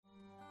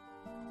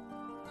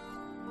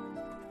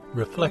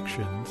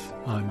Reflections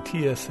on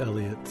T.S.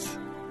 Eliot's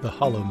The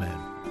Hollow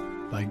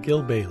Men by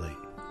Gil Bailie,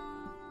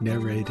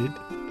 narrated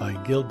by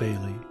Gil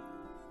Bailie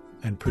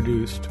and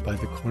produced by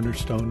the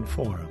Cornerstone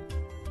Forum.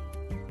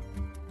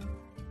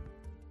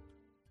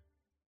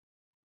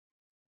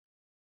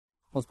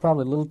 Well, it's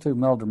probably a little too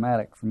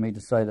melodramatic for me to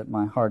say that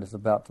my heart is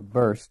about to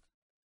burst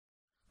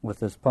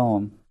with this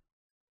poem,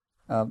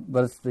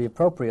 but it's the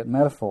appropriate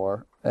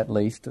metaphor, at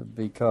least,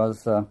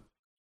 because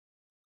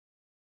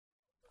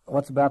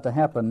what's about to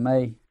happen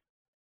may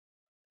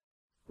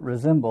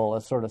resemble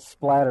a sort of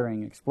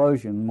splattering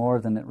explosion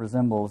more than it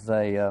resembles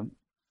a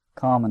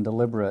calm and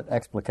deliberate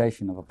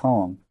explication of a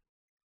poem.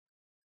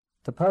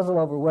 To puzzle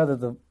over whether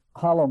the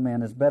Hollow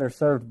Men is better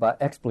served by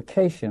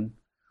explication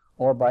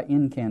or by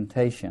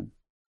incantation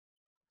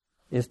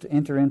is to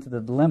enter into the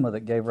dilemma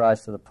that gave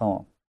rise to the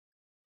poem.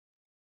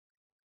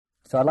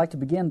 So I'd like to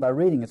begin by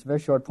reading. It's a very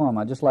short poem.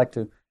 I'd just like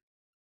to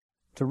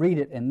read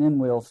it, and then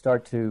we'll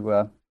start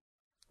to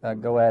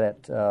go at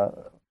it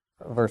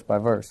verse by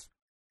verse.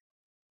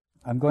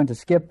 I'm going to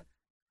skip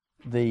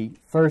the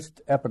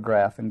first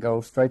epigraph and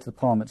go straight to the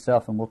poem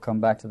itself, and we'll come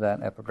back to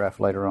that epigraph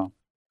later on.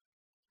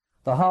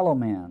 The Hollow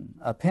Men,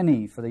 a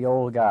penny for the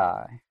old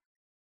guy.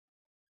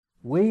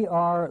 We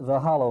are the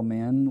hollow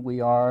men,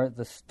 we are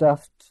the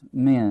stuffed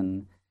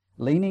men,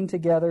 leaning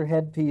together,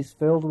 headpiece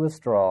filled with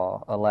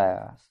straw,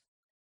 alas.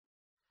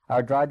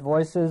 Our dried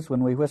voices,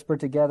 when we whisper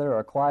together,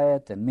 are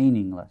quiet and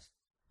meaningless,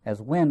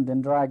 as wind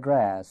in dry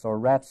grass or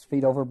rats'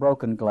 feet over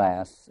broken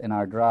glass in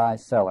our dry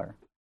cellar.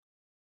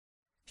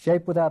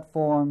 Shape without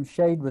form,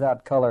 shade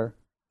without color,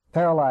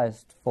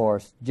 paralyzed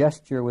force,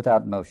 gesture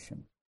without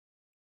motion.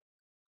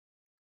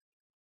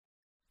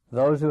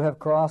 Those who have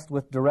crossed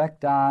with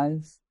direct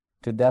eyes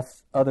to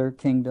death's other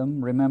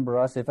kingdom remember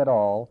us, if at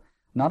all,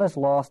 not as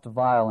lost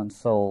violent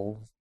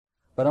souls,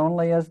 but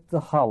only as the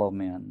hollow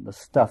men, the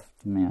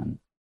stuffed men.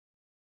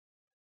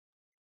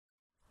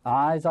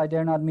 Eyes I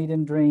dare not meet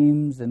in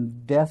dreams,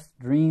 in death's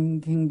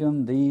dream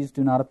kingdom these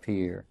do not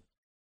appear.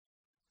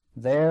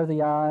 There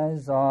the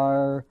eyes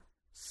are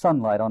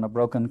sunlight on a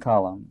broken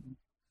column.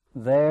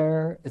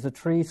 There is a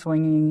tree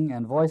swinging,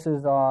 and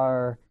voices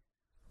are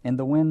in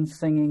the wind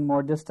singing,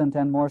 more distant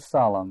and more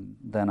solemn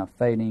than a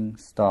fading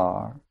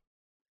star.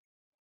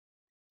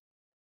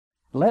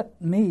 Let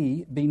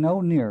me be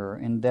no nearer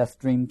in death's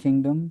dream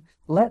kingdom.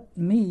 Let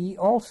me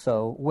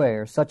also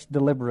wear such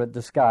deliberate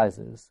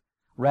disguises,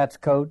 rat's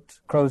coat,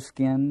 crow's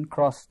skin,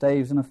 cross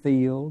staves in a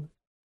field,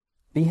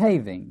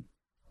 behaving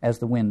as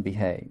the wind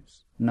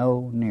behaves,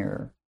 no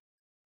nearer.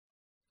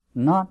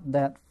 Not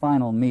that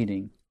final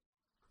meeting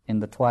in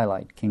the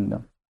twilight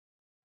kingdom.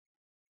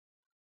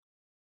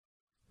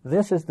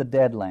 This is the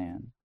dead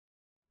land.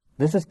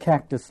 This is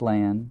cactus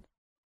land.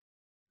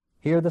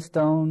 Here the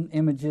stone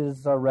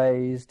images are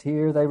raised.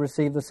 Here they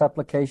receive the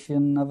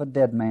supplication of a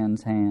dead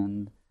man's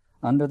hand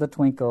under the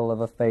twinkle of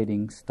a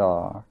fading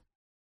star.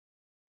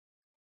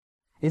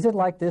 Is it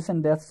like this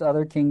in death's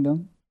other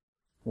kingdom,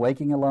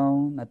 waking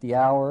alone at the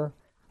hour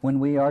when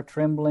we are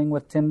trembling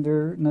with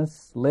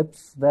tenderness,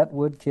 lips that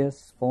would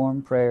kiss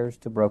form prayers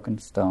to broken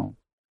stone?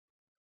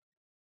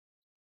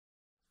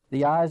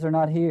 The eyes are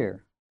not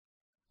here.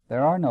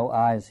 There are no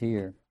eyes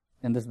here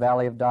in this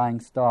valley of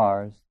dying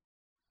stars,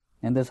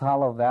 in this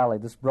hollow valley,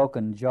 this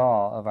broken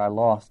jaw of our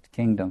lost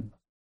kingdom.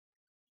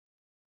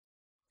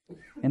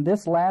 In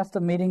this last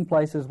of meeting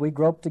places we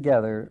grope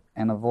together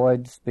and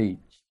avoid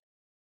speech,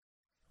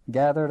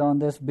 gathered on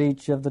this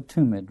beach of the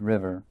tumid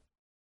river,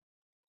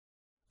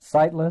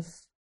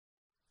 sightless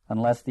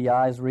unless the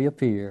eyes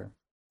reappear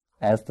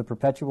as the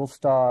perpetual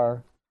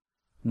star,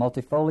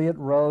 multifoliate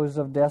rose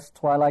of death's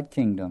twilight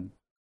kingdom,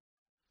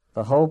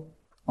 the hope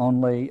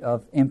only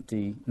of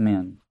empty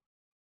men.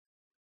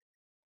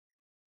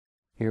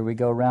 Here we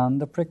go round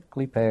the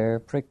prickly pear,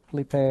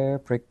 prickly pear,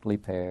 prickly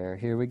pear.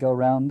 Here we go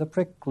round the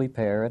prickly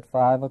pear at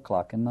 5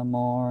 o'clock in the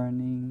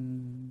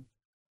morning.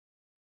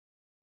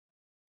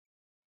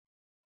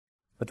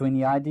 Between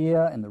the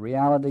idea and the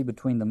reality,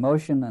 between the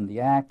motion and the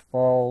act,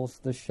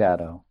 falls the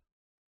shadow.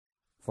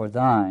 For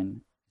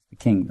thine is the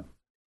kingdom.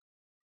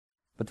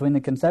 Between the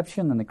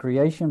conception and the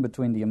creation,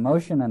 between the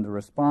emotion and the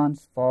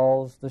response,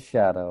 falls the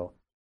shadow.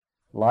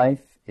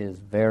 Life is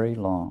very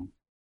long.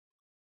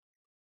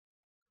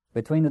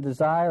 Between the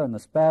desire and the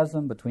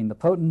spasm, between the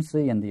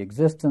potency and the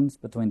existence,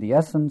 between the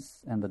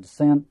essence and the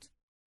descent,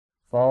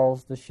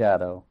 falls the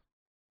shadow.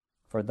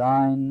 For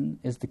thine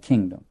is the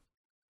kingdom.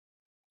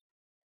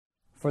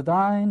 For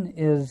thine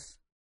is,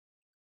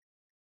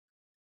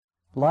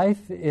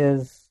 life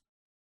is,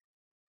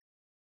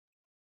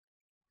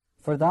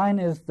 for thine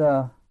is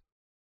the,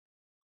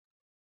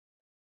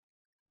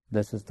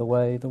 this is the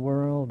way the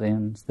world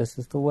ends, this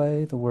is the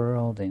way the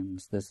world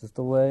ends, this is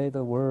the way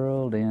the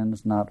world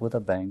ends, not with a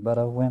bang but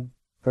a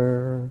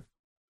whimper.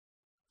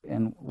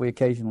 And we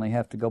occasionally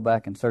have to go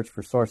back and search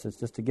for sources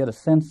just to get a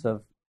sense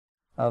of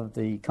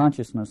the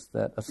consciousness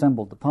that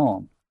assembled the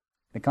poem.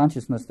 The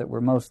consciousness that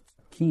we're most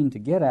keen to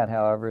get at,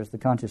 however, is the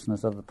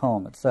consciousness of the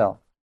poem itself.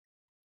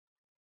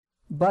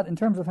 But in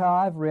terms of how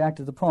I've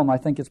reacted to the poem, I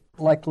think it's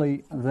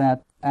likely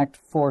that Act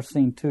 4,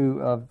 Scene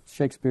 2 of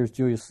Shakespeare's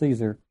Julius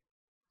Caesar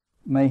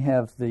may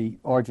have the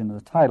origin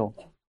of the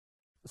title.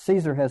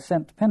 Caesar has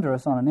sent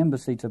Pindarus on an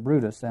embassy to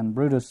Brutus, and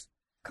Brutus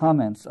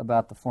comments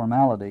about the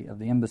formality of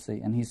the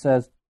embassy, and he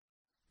says,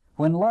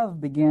 "When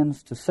love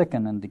begins to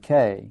sicken and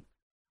decay,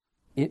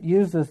 it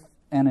useth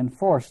an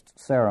enforced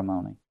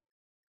ceremony.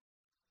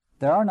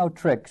 There are no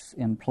tricks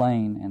in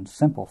plain and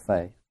simple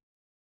faith,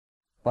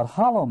 but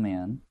hollow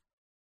men,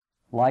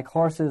 like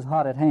horses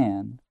hot at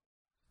hand,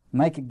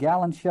 make a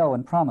gallant show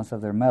and promise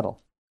of their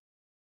mettle.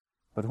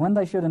 But when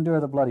they should endure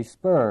the bloody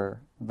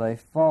spur, they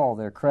fall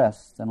their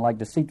crests, and like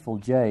deceitful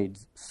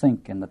jades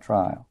sink in the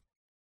trial."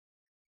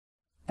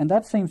 And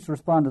that seems to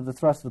respond to the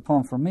thrust of the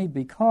poem for me,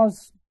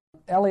 because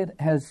Eliot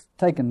has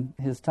taken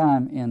his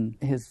time in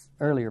his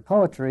earlier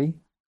poetry,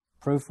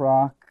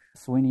 Prufrock,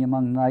 Sweeney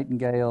Among the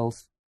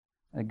Nightingales,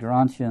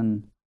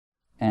 Gerontian,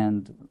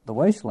 and The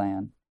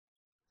Wasteland,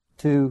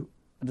 to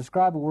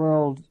describe a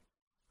world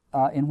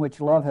in which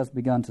love has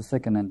begun to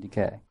sicken and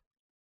decay.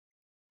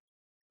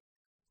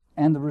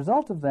 And the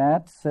result of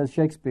that, says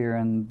Shakespeare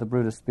in the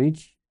Brutus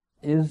speech,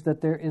 is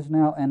that there is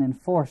now an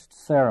enforced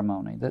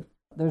ceremony, that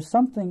there's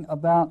something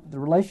about the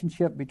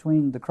relationship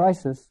between the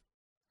crisis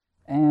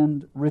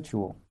and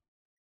ritual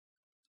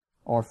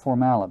or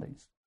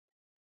formalities.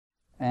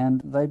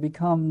 And they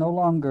become no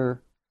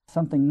longer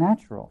something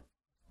natural.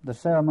 The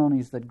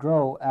ceremonies that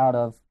grow out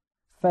of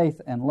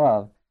faith and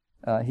love,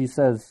 he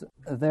says,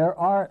 there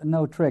are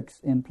no tricks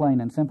in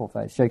plain and simple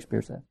faith,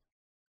 Shakespeare said.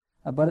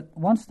 But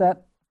once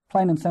that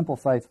plain and simple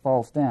faith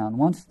falls down,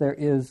 once there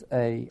is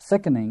a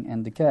sickening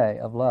and decay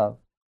of love,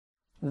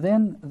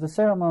 then the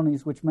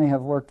ceremonies which may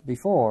have worked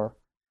before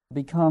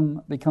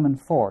become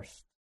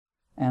enforced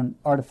and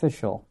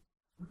artificial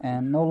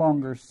and no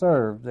longer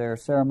serve their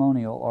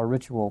ceremonial or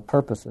ritual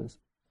purposes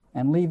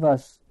and leave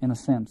us, in a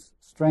sense,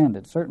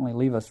 stranded, certainly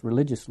leave us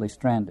religiously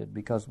stranded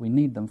because we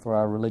need them for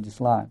our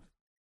religious lives.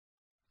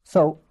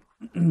 So,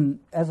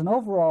 as an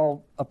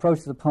overall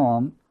approach to the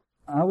poem,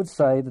 I would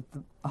say that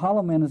The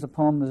Hollow Men is a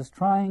poem that is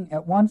trying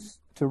at once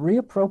to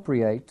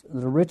reappropriate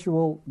the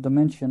ritual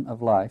dimension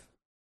of life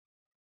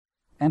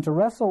and to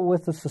wrestle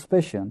with the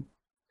suspicion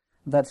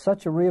that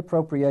such a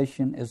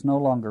reappropriation is no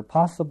longer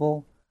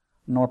possible,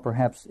 nor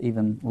perhaps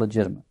even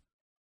legitimate.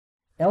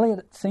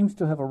 Eliot seems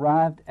to have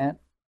arrived at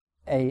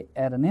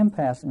an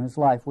impasse in his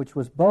life which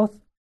was both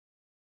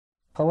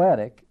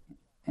poetic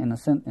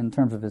in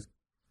terms of his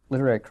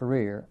literary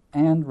career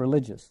and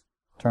religious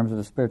in terms of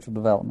his spiritual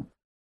development.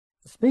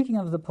 Speaking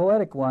of the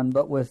poetic one,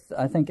 but with,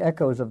 I think,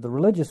 echoes of the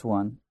religious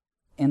one,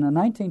 in the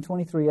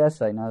 1923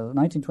 essay, now the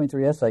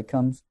 1923 essay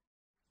comes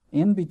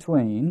in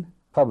between,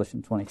 published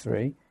in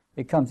 23,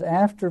 it comes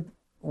after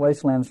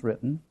Wasteland's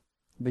written,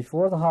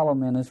 before The Hollow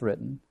Men is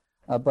written,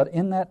 but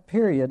in that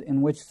period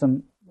in which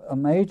a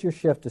major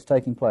shift is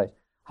taking place.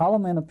 Hollow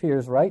Men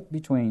appears right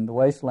between The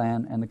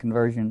Wasteland and the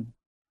conversion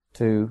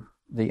to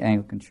the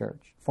Anglican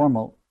Church,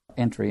 formal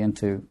entry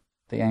into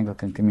the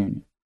Anglican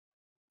Communion.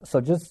 So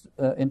just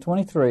in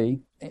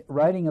 23,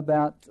 writing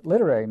about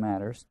literary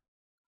matters,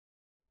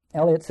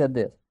 Eliot said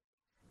this,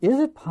 "Is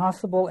it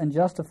possible and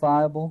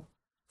justifiable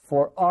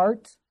for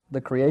art,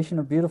 the creation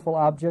of beautiful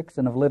objects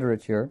and of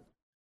literature,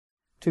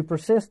 to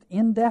persist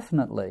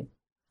indefinitely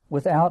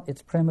without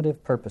its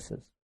primitive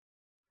purposes?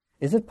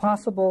 Is it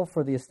possible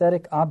for the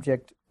aesthetic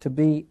object to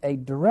be a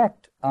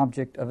direct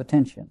object of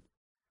attention?"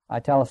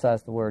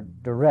 Italicize the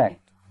word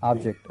direct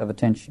object of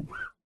attention.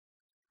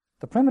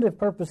 The primitive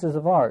purposes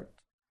of art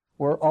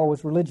were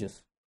always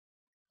religious.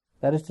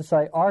 That is to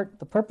say,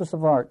 the purpose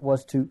of art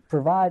was to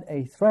provide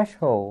a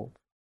threshold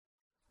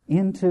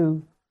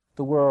into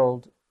the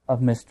world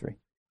of mystery,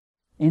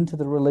 into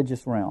the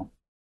religious realm,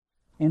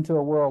 into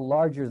a world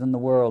larger than the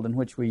world in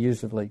which we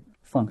usually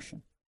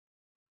function.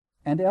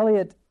 And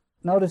Eliot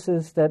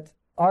notices that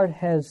art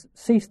has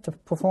ceased to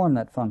perform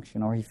that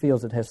function, or he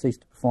feels it has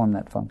ceased to perform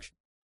that function,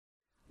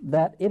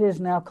 that it is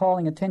now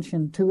calling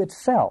attention to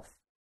itself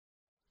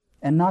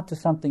and not to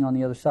something on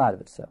the other side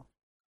of itself.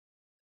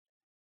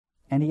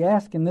 And he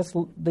asks in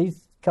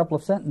these couple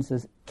of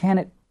sentences, can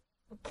it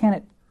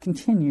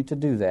continue to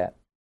do that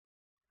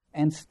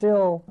and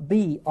still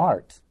be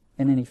art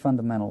in any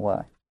fundamental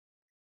way?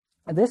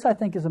 And this, I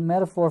think, is a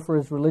metaphor for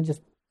his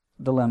religious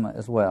dilemma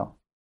as well.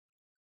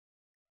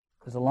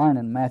 There's a line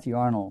in Matthew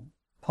Arnold's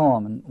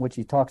poem in which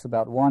he talks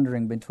about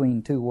wandering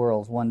between two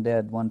worlds, one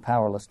dead, one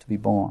powerless to be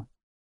born.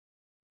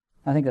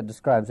 I think that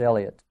describes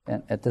Eliot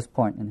at this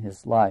point in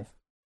his life.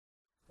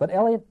 But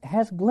Eliot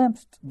has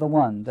glimpsed the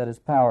one that is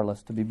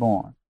powerless to be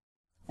born.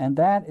 And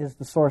that is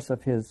the source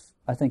of his,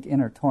 I think,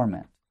 inner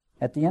torment.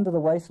 At the end of The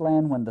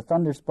Wasteland, when the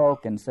thunder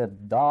spoke and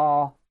said,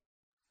 Da,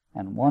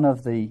 and one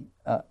of the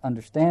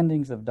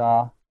understandings of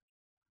Da,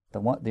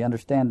 the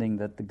understanding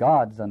that the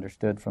gods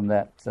understood from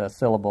that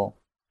syllable,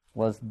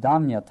 was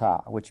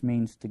Damyata, which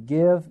means to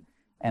give,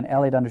 and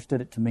Eliot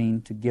understood it to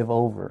mean to give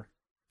over,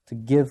 to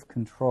give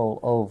control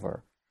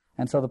over.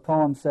 And so the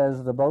poem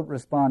says, the boat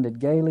responded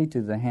gaily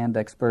to the hand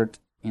expert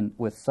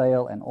with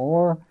sail and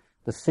oar,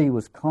 The sea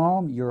was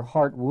calm. Your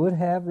heart would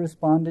have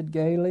responded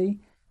gaily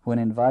when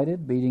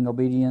invited, being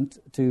obedient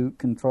to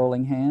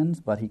controlling hands,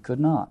 but he could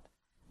not.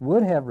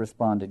 Would have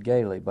responded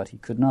gaily, but he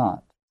could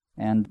not.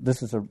 And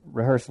this is a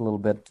rehearse a little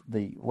bit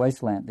the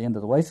wasteland, the end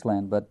of the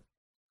wasteland, but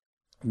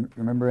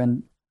remember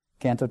in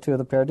Canto 2 of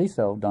the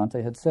Paradiso,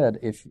 Dante had said,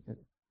 if you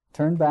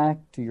turn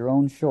back to your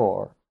own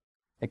shore,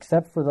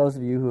 except for those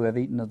of you who have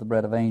eaten of the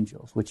bread of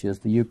angels, which is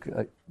the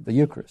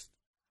Eucharist,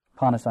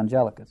 Panis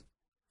Angelicus.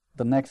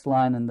 The next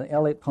line in the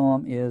Eliot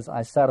poem is,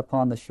 I sat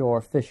upon the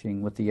shore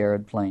fishing with the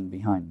arid plain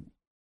behind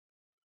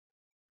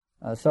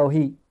me. So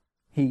he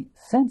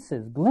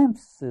senses,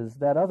 glimpses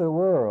that other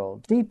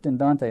world, steeped in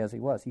Dante as he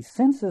was. He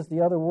senses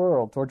the other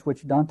world towards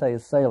which Dante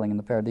is sailing in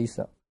the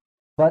Paradiso.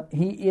 But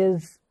he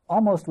is,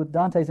 almost with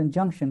Dante's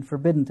injunction,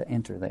 forbidden to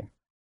enter there,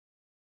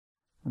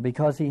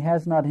 because he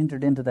has not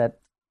entered into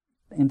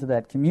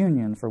that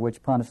communion for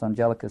which Panis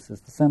Angelicus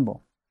is the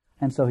symbol.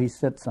 And so he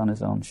sits on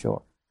his own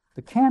shore.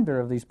 The candor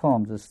of these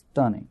poems is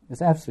stunning.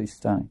 It's absolutely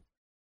stunning.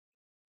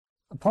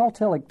 Paul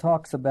Tillich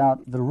talks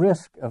about the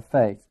risk of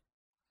faith.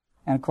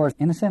 And of course,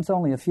 in a sense,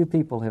 only a few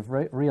people have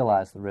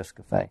realized the risk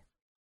of faith.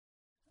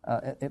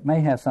 It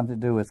may have something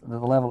to do with the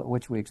level at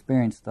which we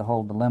experience the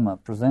whole dilemma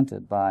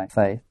presented by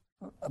faith.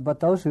 But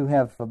those who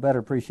have a better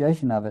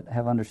appreciation of it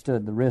have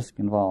understood the risk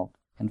involved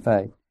in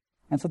faith.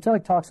 And so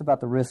Tillich talks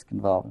about the risk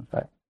involved in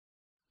faith.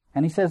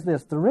 And he says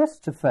this, the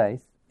risk to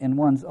faith in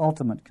one's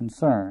ultimate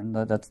concern,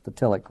 that's the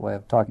Tillich way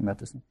of talking about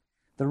this,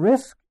 the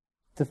risk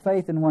to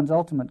faith in one's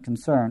ultimate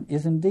concern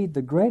is indeed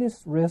the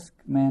greatest risk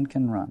man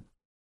can run.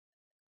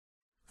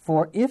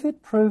 For if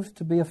it proves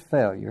to be a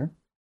failure,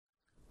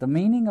 the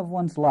meaning of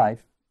one's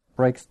life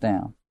breaks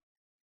down.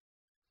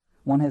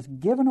 One has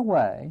given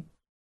away,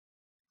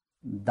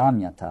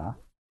 damyata,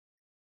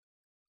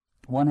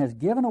 one has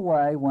given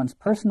away one's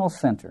personal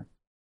center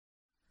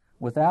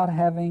without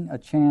having a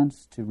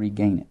chance to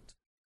regain it.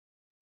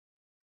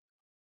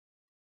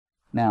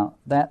 Now,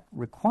 that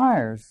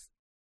requires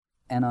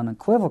an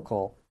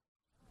unequivocal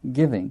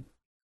giving,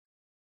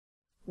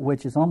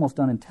 which is almost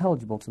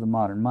unintelligible to the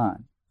modern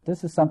mind.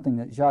 This is something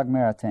that Jacques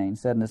Maritain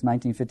said in his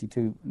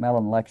 1952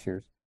 Mellon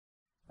Lectures.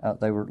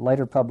 They were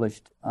later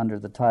published under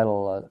the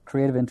title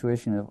Creative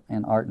Intuition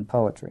in Art and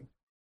Poetry.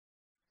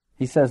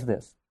 He says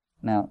this.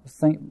 Now,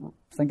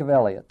 think of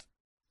Eliot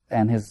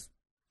and his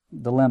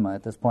dilemma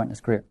at this point in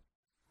his career.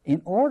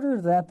 In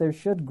order that there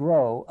should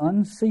grow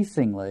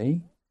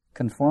unceasingly,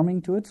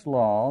 conforming to its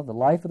law, the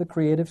life of the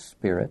creative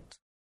spirit,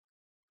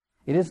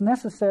 it is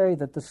necessary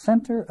that the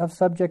center of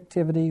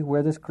subjectivity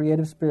where this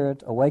creative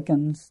spirit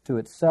awakens to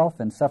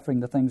itself in suffering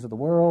the things of the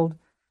world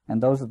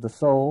and those of the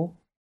soul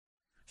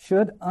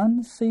should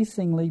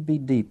unceasingly be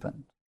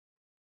deepened.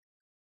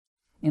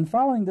 In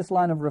following this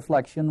line of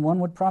reflection, one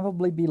would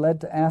probably be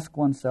led to ask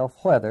oneself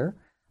whether,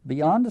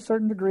 beyond a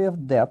certain degree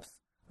of depth,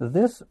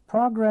 this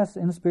progress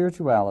in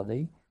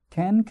spirituality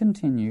can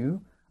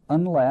continue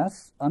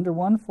unless, under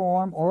one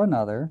form or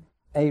another,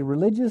 a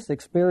religious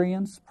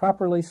experience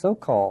properly so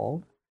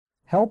called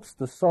helps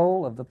the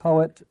soul of the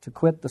poet to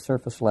quit the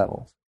surface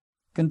levels.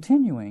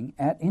 Continuing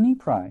at any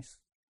price,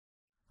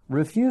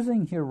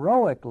 refusing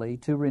heroically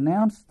to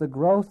renounce the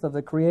growth of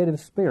the creative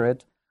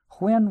spirit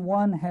when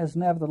one has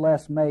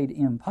nevertheless made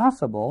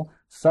impossible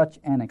such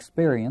an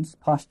experience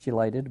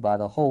postulated by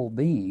the whole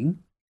being,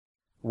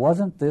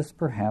 wasn't this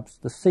perhaps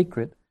the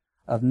secret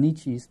of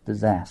Nietzsche's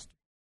disaster?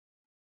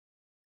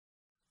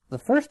 The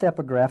first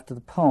epigraph to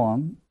the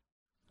poem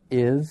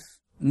is,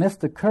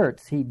 Mr.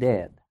 Kurtz, he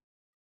dead.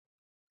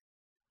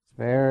 It's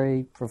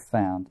very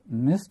profound.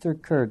 Mr.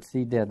 Kurtz,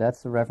 he dead.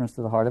 That's the reference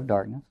to the Heart of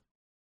Darkness.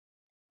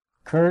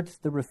 Kurtz,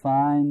 the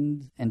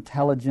refined,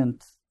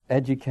 intelligent,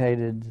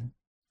 educated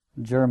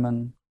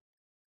German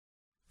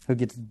who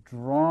gets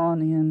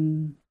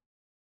drawn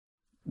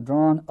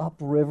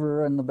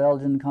upriver in the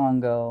Belgian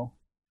Congo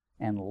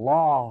and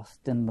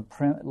lost in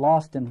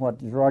what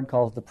Girard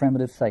calls the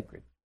primitive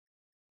sacred,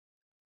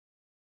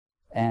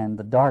 and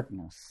the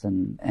darkness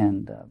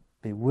and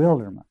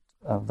bewilderment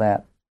of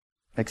that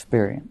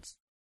experience.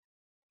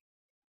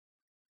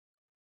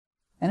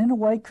 And in a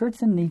way,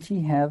 Kurtz and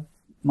Nietzsche have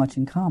much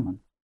in common.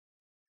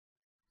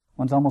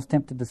 One's almost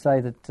tempted to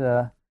say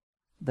that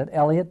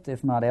Eliot,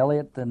 if not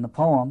Eliot, then the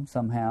poem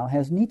somehow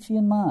has Nietzsche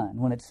in mind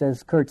when it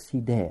says, Kurtz,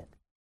 he dead.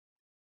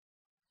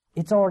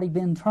 It's already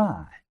been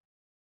tried.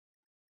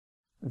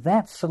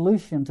 That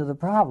solution to the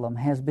problem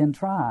has been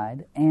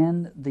tried,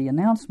 and the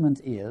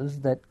announcement is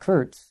that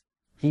Kurtz,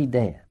 he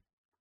dead.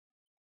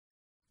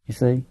 You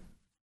see?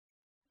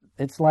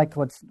 It's like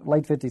what's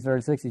late 50s,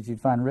 early 60s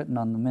you'd find written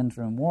on the men's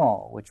room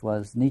wall, which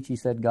was Nietzsche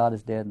said God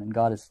is dead, and then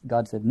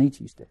God said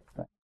Nietzsche's dead.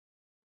 Right?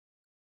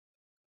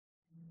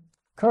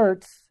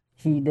 Kurtz,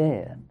 he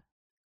dead.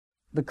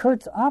 The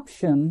Kurtz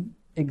option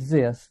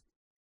exists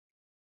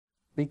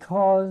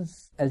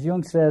because, as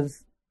Jung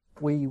says,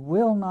 we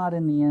will not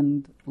in the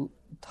end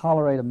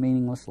tolerate a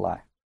meaningless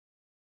life.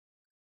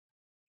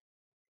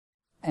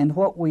 And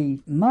what we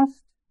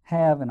must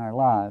have in our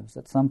lives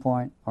at some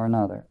point or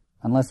another,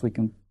 unless we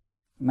can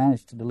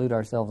manage to delude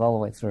ourselves all the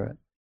way through it,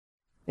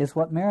 is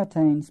what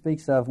Maritain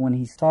speaks of when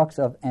he talks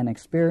of an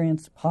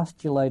experience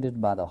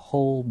postulated by the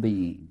whole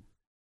being.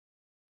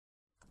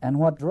 And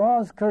what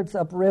draws Kurtz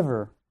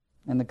upriver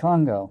in the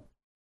Congo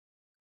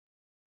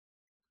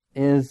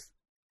is,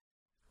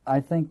 I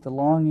think, the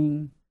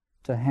longing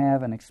to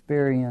have an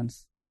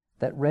experience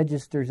that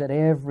registers at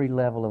every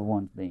level of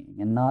one's being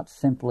and not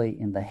simply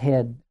in the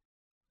head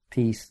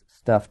piece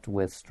stuffed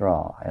with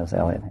straw, as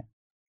Eliot had.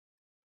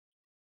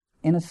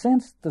 In a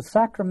sense, the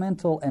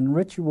sacramental and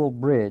ritual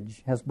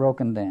bridge has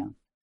broken down,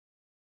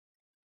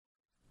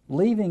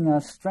 leaving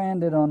us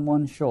stranded on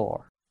one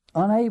shore,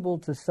 unable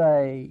to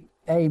say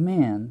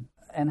amen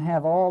and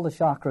have all the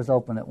chakras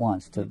open at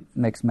once, to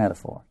mix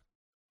metaphor.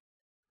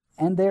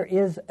 And there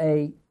is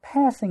a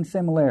passing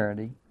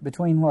similarity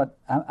between what,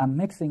 I'm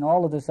mixing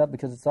all of this up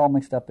because it's all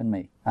mixed up in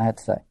me, I have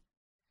to say.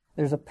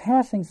 There's a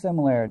passing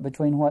similarity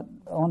between what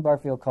Owen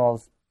Barfield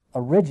calls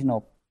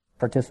original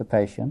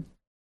participation,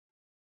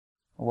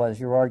 what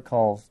Girard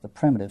calls the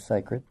primitive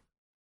sacred,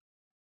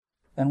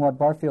 and what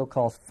Barfield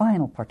calls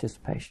final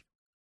participation.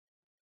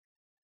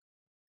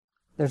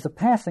 There's a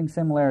passing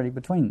similarity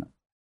between them.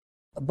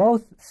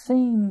 Both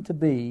seem to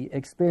be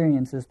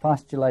experiences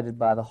postulated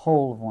by the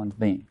whole of one's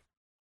being.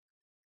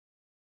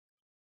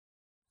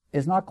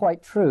 Is not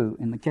quite true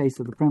in the case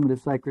of the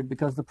primitive sacred,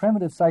 because the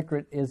primitive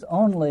sacred is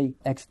only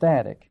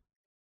ecstatic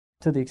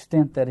to the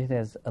extent that it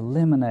has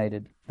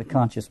eliminated the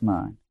conscious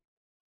mind.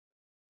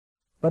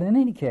 But in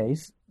any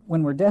case,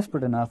 when we're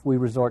desperate enough, we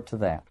resort to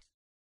that.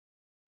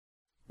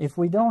 If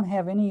we don't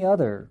have any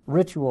other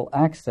ritual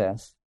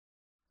access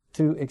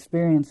to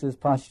experiences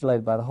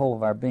postulated by the whole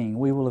of our being,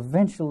 we will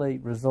eventually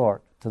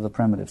resort to the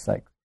primitive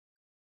sacred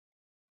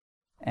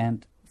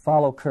and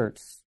follow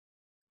Kurtz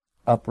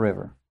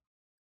upriver.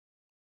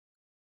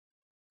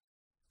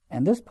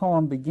 And this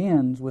poem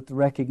begins with the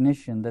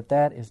recognition that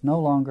that is no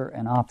longer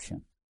an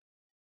option.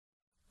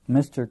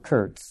 Mr.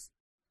 Kurtz,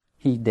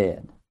 he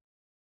dead.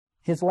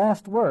 His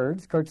last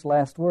words, Kurtz's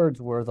last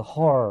words, were the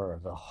horror,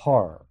 the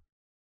horror.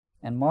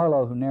 And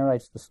Marlowe, who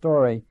narrates the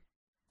story,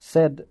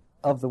 said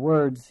of the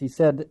words, he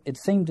said, it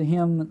seemed to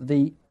him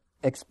the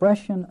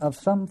expression of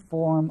some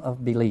form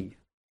of belief.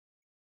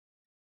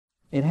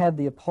 It had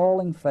the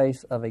appalling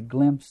face of a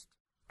glimpsed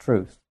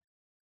truth.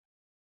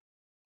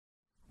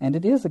 And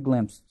it is a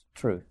glimpsed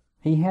truth.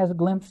 He has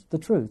glimpsed the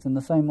truth in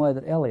the same way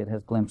that Eliot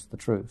has glimpsed the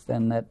truth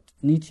and that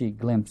Nietzsche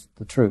glimpsed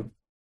the truth.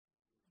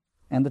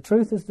 And the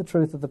truth is the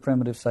truth of the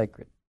primitive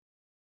sacred.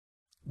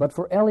 But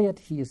for Eliot,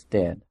 he is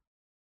dead.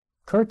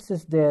 Kurtz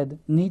is dead.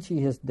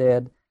 Nietzsche is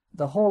dead.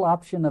 The whole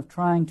option of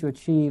trying to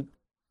achieve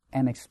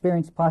an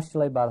experience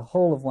postulated by the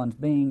whole of one's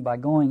being by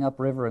going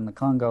upriver in the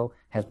Congo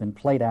has been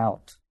played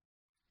out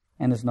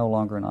and is no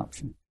longer an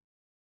option.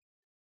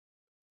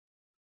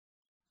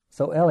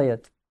 So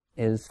Eliot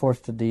is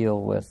forced to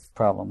deal with the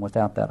problem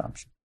without that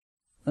option.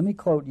 Let me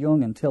quote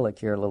Jung and Tillich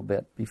here a little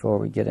bit before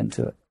we get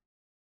into it.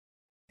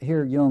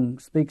 Here Jung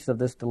speaks of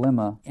this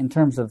dilemma in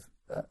terms of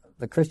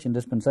the Christian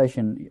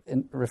dispensation,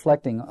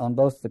 reflecting on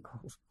both the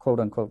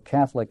quote-unquote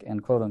Catholic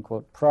and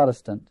quote-unquote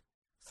Protestant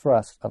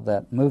thrust of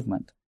that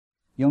movement.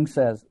 Jung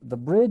says, the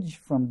bridge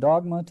from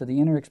dogma to the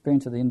inner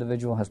experience of the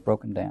individual has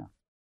broken down.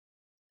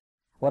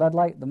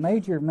 The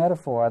major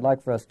metaphor I'd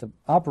like for us to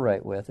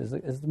operate with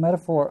is the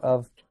metaphor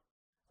of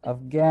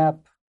gap,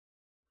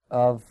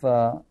 of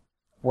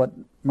what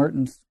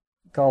Merton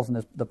calls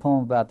in the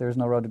poem about There Is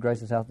No Road to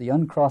Grace's House, the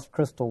uncrossed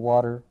crystal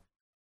water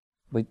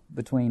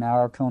between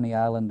our Coney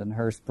Island and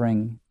her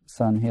spring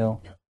Sun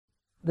Hill.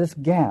 This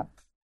gap,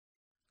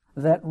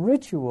 that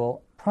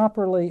ritual,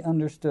 properly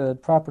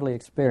understood, properly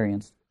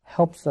experienced,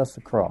 helps us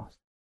across.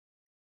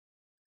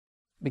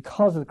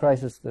 Because of the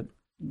crisis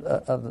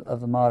of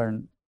the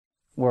modern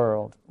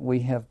world,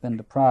 we have been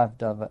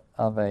deprived of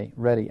a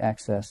ready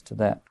access to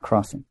that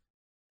crossing.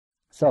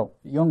 So,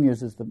 Jung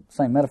uses the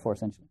same metaphor,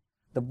 essentially.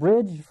 The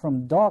bridge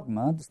from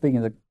dogma, speaking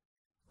of the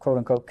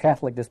quote-unquote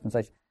Catholic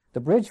dispensation, the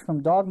bridge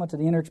from dogma to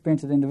the inner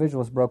experience of the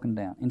individual is broken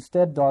down.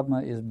 Instead,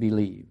 dogma is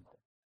believed.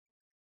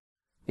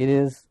 It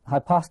is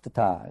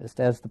hypostatized,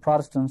 as the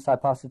Protestants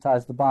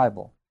hypostatize the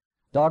Bible.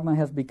 Dogma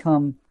has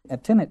become a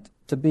tenet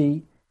to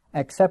be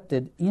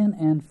accepted in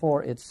and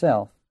for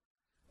itself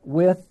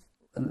with,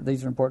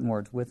 these are important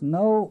words, with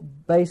no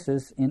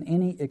basis in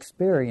any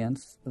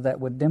experience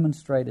that would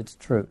demonstrate its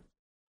truth.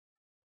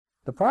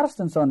 The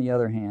Protestants, on the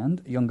other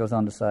hand, Jung goes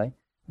on to say,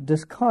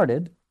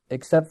 discarded,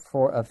 except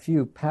for a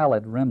few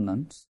pallid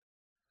remnants,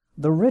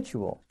 the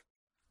ritual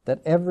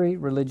that every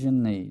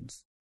religion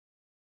needs,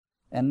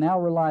 and now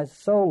relies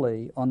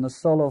solely on the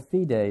solo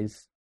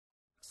fides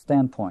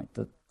standpoint,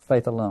 the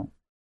faith alone,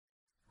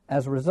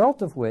 as a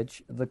result of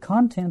which the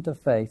content of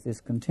faith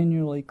is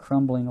continually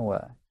crumbling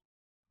away.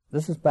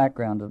 This is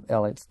background of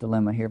Eliot's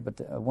dilemma here, but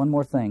one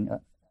more thing.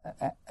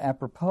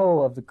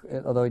 Apropos of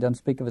although he doesn't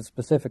speak of it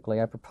specifically,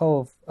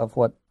 apropos of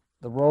what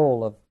the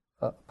role of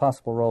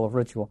possible role of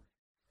ritual,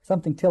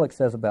 something Tillich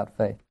says about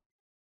faith.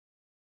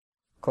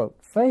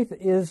 Quote, faith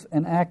is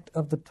an act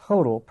of the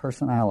total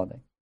personality,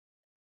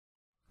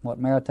 what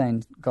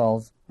Maritain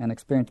calls an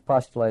experience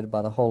postulated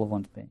by the whole of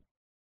one's being.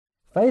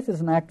 Faith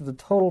is an act of the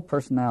total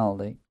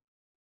personality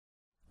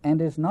and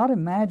is not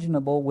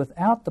imaginable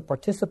without the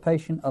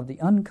participation of the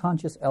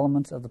unconscious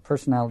elements of the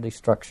personality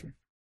structure.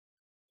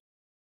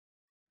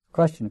 The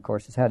question, of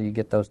course, is how do you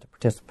get those to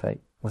participate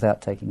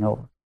without taking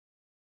over?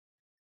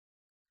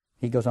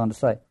 He goes on to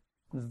say,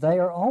 they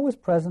are always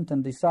present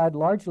and decide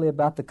largely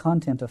about the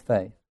content of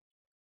faith.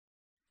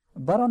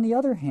 But on the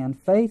other hand,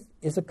 faith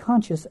is a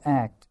conscious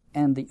act,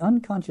 and the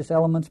unconscious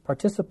elements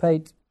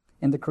participate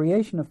in the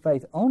creation of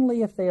faith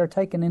only if they are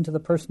taken into the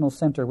personal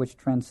center which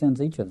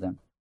transcends each of them.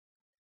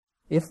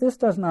 If this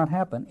does not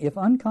happen, if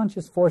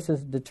unconscious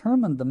forces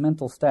determine the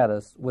mental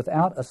status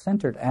without a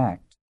centered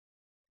act,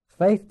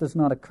 faith does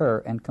not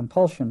occur and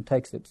compulsion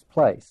takes its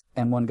place,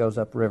 and one goes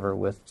upriver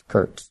with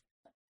Kurtz.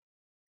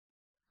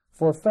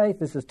 For faith,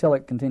 this is till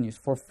it continues,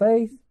 for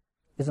faith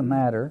is a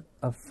matter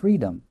of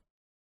freedom.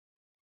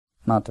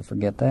 Not to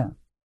forget that.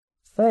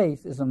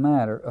 Faith is a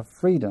matter of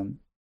freedom.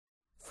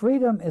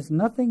 Freedom is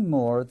nothing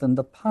more than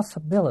the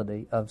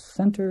possibility of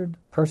centered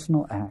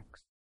personal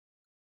acts.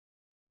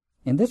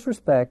 In this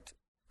respect,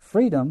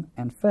 freedom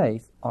and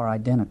faith are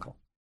identical.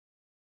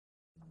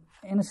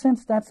 In a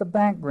sense, that's a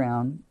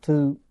background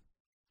to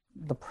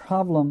the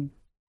problem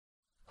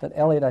that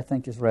Eliot, I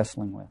think, is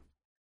wrestling with.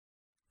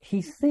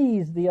 He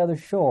sees the other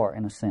shore,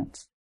 in a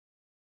sense.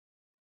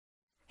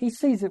 He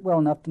sees it well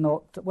enough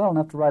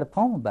to write a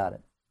poem about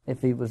it,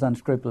 if he was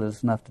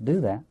unscrupulous enough to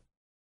do that.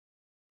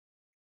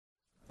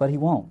 But he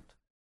won't,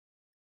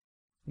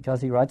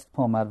 because he writes the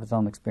poem out of his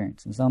own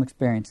experience. And his own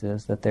experience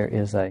is that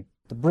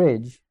the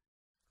bridge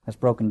has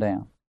broken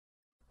down.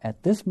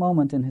 At this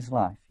moment in his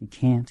life, he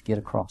can't get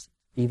across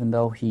it, even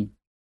though he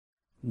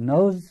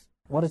knows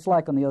what it's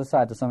like on the other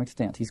side to some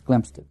extent. He's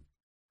glimpsed it.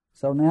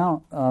 So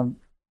now,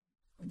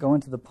 go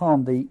into the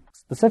poem. The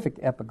specific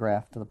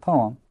epigraph to the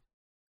poem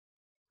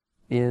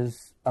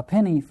is "A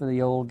penny for the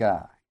old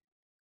guy."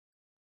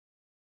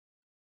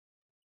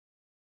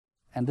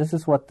 And this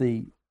is what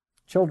the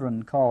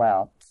children call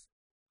out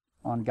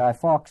on Guy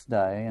Fawkes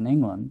Day in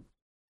England,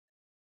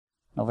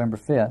 November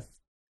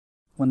 5th,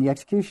 when the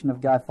execution of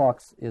Guy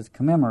Fawkes is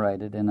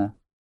commemorated in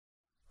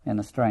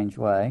a strange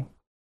way.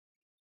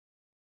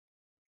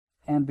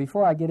 And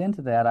before I get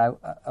into that, I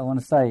want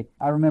to say,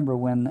 I remember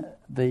when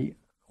we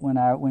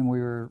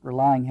were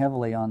relying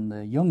heavily on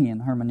the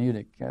Jungian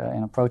hermeneutic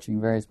in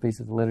approaching various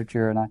pieces of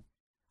literature, and I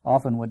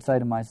often would say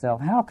to myself,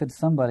 how could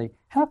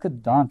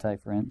Dante,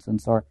 for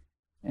instance, or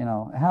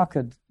how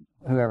could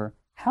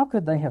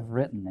they have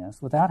written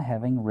this without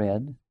having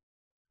read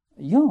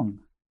Jung?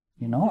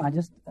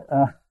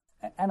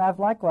 And I've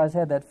likewise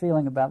had that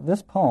feeling about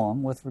this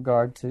poem with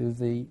regard to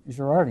the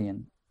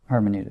Girardian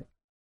hermeneutic.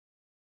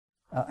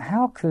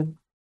 How could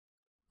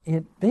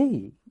it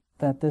be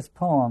that this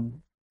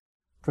poem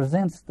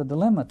presents the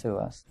dilemma to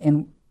us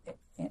in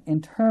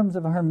terms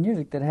of a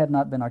hermeneutic that had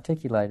not been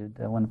articulated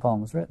when the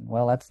poem was written?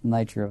 Well, that's the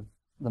nature of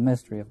the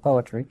mystery of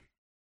poetry,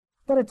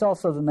 but it's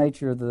also the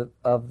nature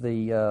of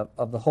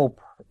the whole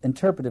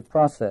interpretive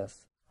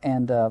process.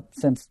 And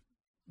since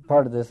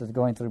part of this is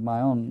going through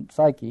my own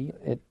psyche,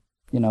 it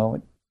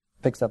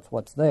picks up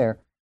what's there.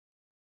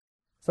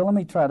 So let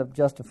me try to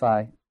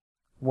justify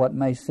what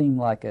may seem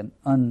like an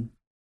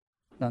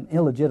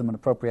illegitimate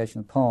appropriation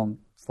of the poem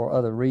for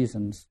other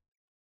reasons.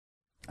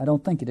 I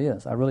don't think it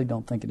is. I really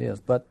don't think it is.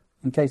 But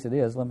in case it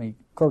is, let me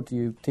quote to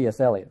you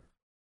T.S. Eliot.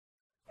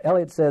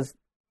 Eliot says,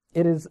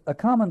 "It is a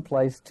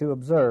commonplace to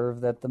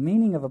observe that the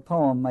meaning of a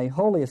poem may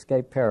wholly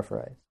escape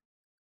paraphrase.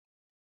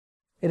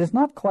 It is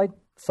not quite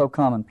so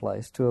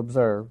commonplace to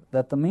observe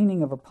that the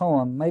meaning of a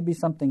poem may be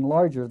something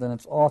larger than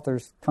its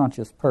author's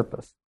conscious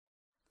purpose,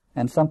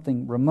 and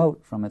something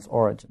remote from its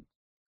origin."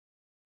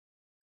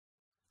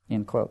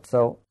 End quote.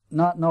 So,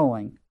 not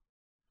knowing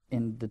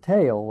in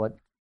detail what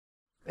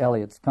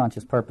Eliot's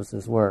conscious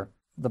purposes were,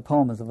 the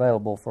poem is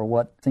available for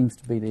what seems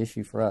to be the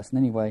issue for us. And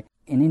anyway,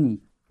 in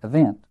any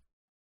event,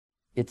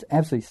 it's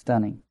absolutely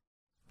stunning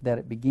that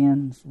it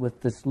begins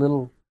with this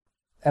little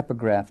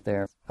epigraph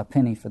there, "A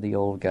penny for the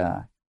old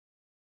guy."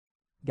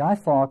 Guy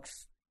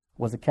Fawkes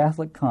was a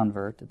Catholic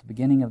convert at the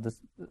beginning of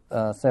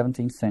the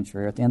 17th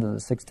century, or at the end of the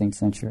 16th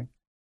century.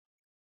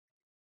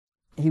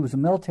 He was a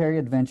military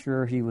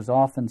adventurer. He was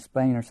off in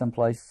Spain or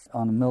someplace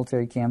on a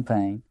military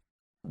campaign.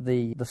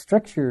 The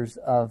strictures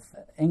of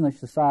English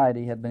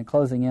society had been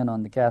closing in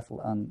on the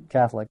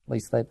Catholic, at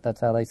least that's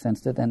how they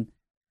sensed it, and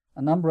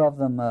a number of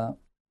them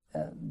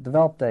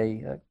developed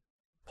a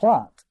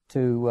plot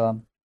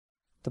to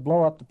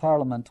blow up the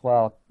Parliament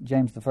while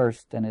James I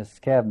and his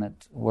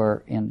cabinet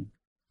were in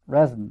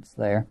residence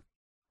there.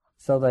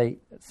 So they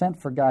sent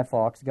for Guy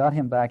Fawkes, got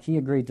him back. He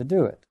agreed to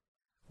do it.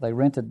 They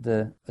rented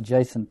the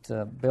adjacent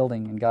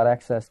building and got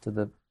access to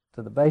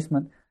the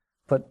basement,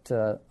 put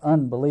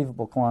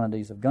unbelievable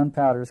quantities of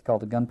gunpowder, it's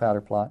called the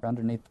gunpowder plot,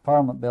 underneath the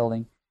Parliament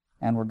building,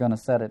 and were going to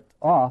set it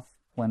off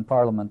when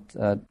Parliament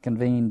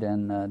convened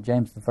and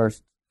James I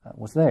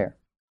was there.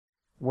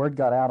 Word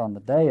got out on the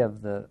day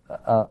of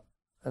that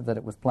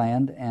it was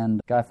planned,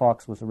 and Guy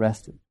Fawkes was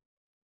arrested.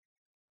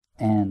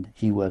 And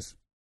he was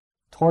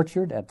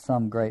tortured at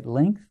some great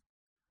length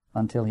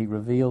until he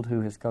revealed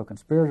who his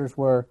co-conspirators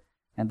were,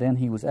 and then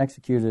he was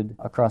executed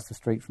across the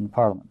street from the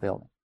Parliament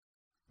building.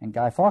 And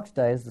Guy Fawkes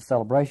Day is the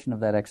celebration of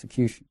that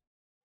execution.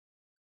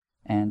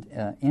 And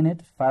in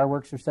it,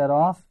 fireworks are set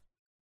off,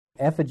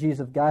 effigies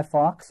of Guy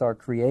Fawkes are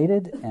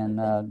created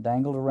and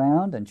dangled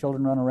around, and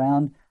children run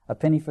around, a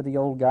penny for the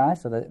old guy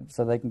so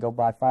they can go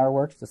buy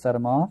fireworks to set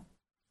them off,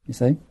 you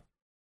see?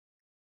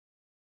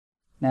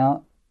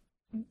 Now,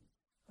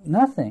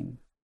 nothing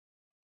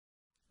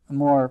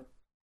more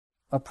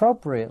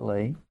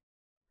appropriately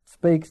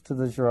speaks to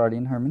the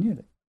Girardian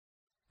hermeneutic.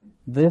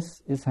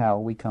 This is how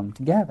we come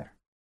together.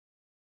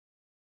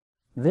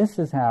 This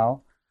is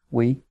how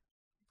we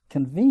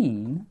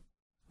convene.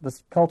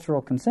 This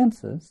cultural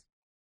consensus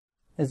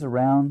is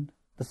around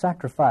the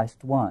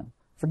sacrificed one.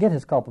 Forget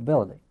his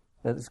culpability.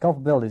 His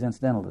culpability is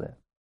incidental to this.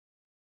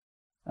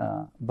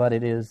 But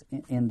it is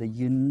in the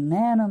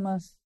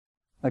unanimous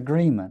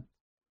agreement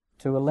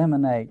to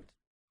eliminate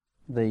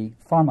the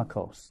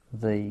pharmakos,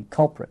 the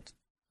culprit,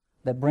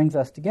 that brings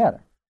us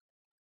together.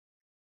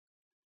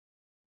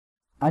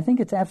 I think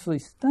it's absolutely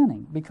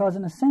stunning because,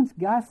 in a sense,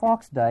 Guy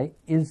Fawkes Day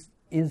is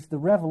the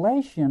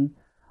revelation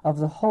of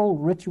the whole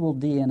ritual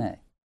DNA.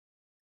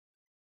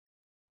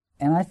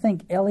 And I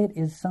think Eliot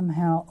is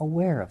somehow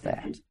aware of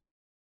that.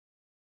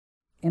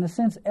 In a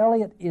sense,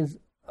 Eliot is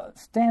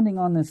standing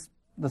on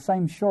the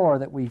same shore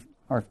that we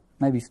are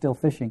maybe still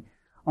fishing,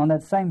 on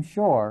that same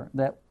shore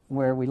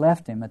where we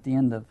left him at the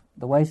end of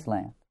the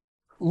wasteland,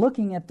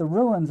 looking at the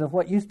ruins of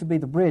what used to be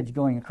the bridge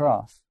going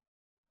across,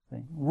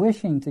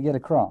 wishing to get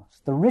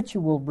across, the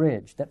ritual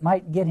bridge that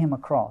might get him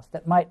across,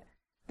 that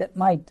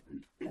might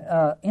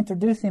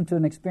introduce him to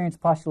an experience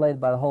postulated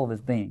by the whole of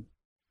his being,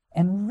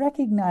 and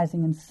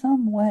recognizing in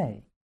some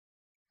way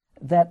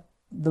that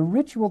the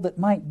ritual that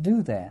might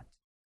do that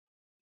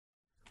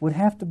would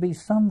have to be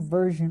some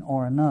version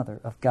or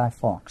another of Guy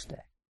Fawkes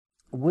Day.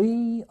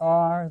 We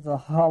are the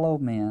hollow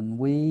men.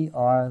 We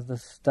are the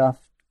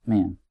stuffed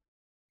men.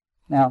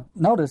 Now,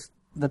 notice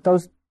that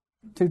those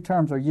two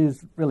terms are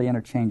used really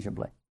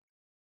interchangeably.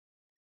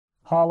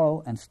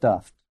 Hollow and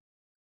stuffed.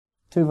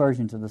 Two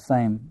versions of the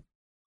same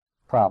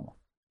problem.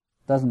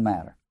 Doesn't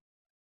matter.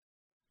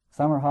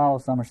 Some are hollow,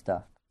 some are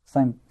stuffed.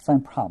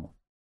 Same problem.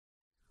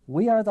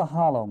 We are the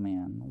hollow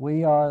men.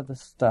 We are the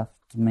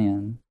stuffed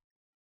men.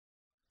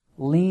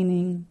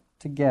 Leaning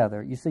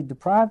together. You see,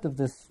 deprived of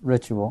this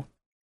ritual,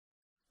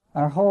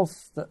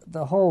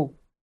 the whole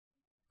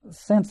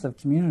sense of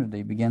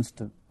community begins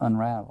to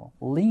unravel.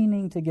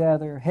 Leaning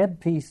together,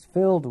 headpiece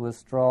filled with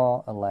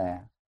straw,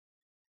 alas.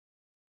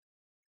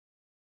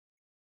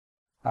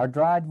 Our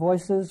dried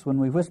voices, when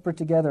we whisper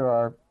together,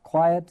 are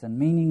quiet and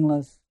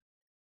meaningless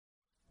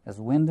as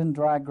wind in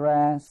dry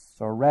grass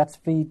or rat's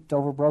feet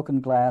over broken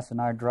glass in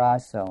our dry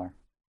cellar.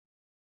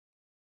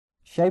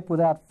 Shape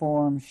without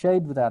form,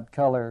 shade without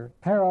color,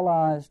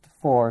 paralyzed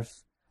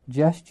force,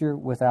 gesture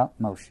without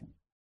motion.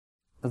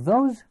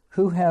 Those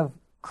who have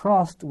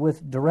crossed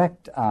with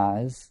direct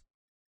eyes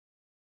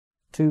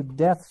to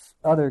death's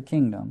other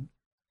kingdom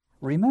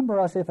remember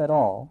us, if at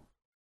all,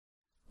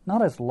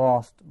 not as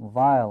lost,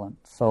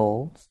 violent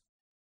souls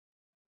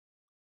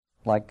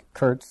like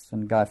Kurtz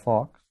and Guy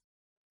Fawkes,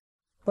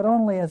 but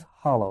only as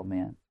hollow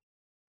men,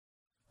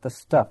 the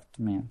stuffed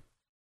men.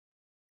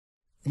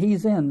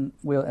 He's in,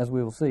 as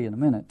we will see in a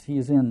minute, he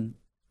is in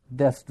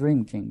death's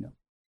dream kingdom.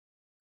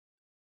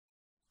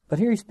 But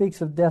here he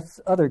speaks of death's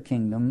other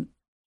kingdom,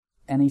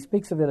 and he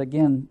speaks of it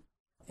again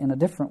in a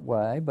different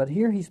way, but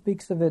here he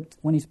speaks of it,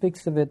 when he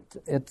speaks of it,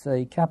 it's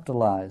a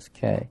capitalized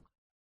K.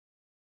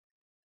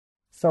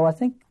 So I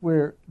think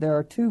there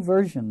are two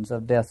versions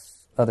of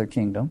death's other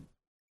kingdom,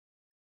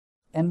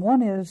 and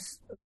one is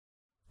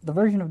the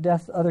version of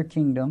death's other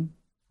kingdom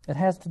that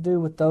has to do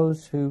with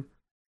those who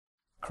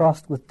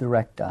crossed with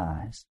direct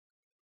eyes,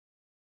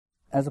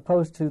 as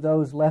opposed to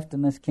those left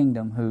in this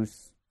kingdom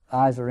whose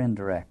eyes are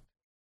indirect.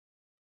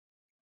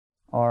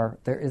 Or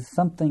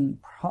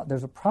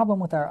there's a problem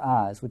with our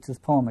eyes, which this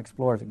poem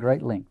explores at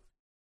great length.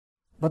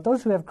 But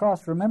those who have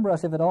crossed remember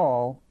us, if at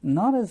all,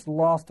 not as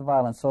lost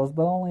violent souls,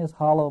 but only as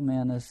hollow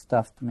men, as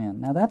stuffed men.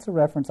 Now that's a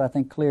reference, I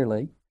think,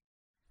 clearly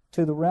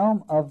to the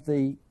realm of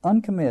the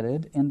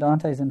uncommitted in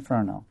Dante's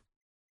Inferno.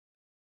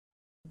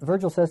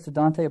 Virgil says to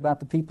Dante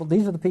about the people,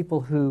 these are the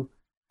people who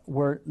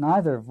were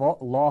neither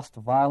lost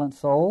violent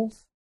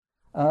souls,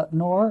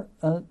 nor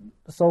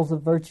souls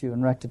of virtue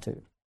and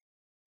rectitude.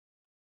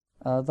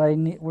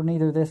 They were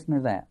neither this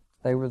nor that.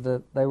 They were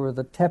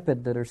the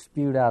tepid that are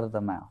spewed out of the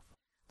mouth.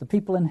 The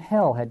people in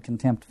hell had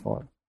contempt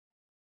for it.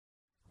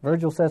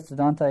 Virgil says to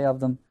Dante of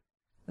them,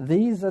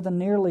 these are the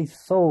nearly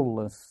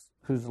soulless,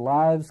 whose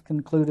lives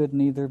concluded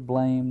neither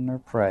blame nor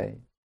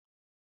praise.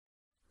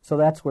 So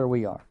that's where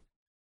we are.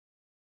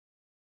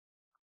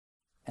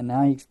 And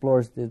now he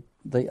explores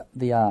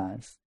the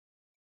eyes.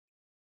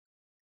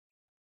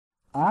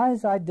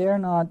 Eyes I dare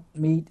not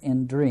meet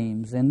in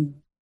dreams.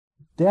 In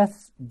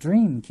death's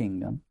dream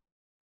kingdom,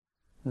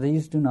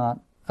 these do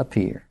not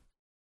appear.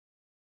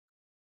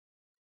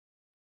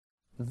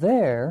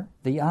 There,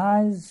 the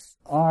eyes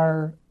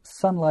are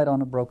sunlight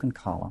on a broken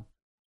column.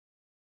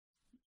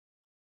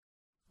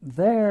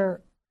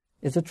 There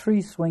is a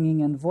tree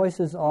swinging, and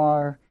voices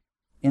are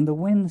in the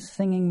wind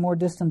singing, more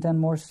distant and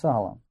more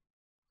solemn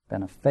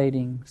than a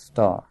fading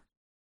star.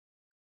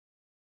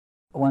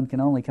 One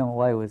can only come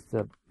away with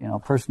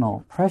personal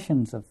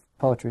impressions of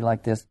poetry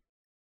like this,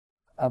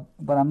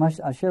 but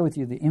I'll share with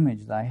you the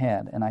image that I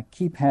had, and I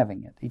keep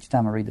having it each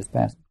time I read this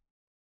passage.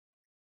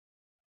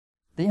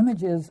 The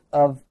image is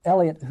of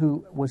Eliot,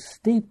 who was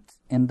steeped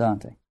in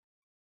Dante,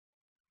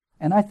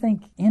 and I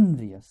think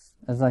envious,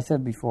 as I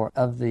said before,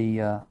 of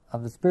the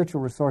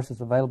spiritual resources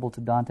available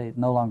to Dante,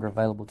 no longer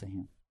available to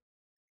him.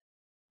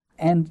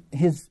 And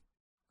his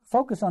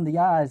focus on the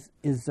eyes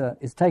is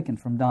taken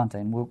from Dante,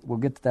 and we'll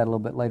get to that a little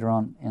bit later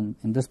on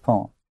in this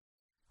poem.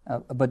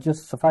 But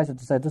just suffice it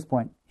to say at this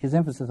point, his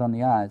emphasis on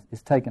the eyes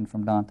is taken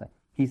from Dante.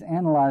 He's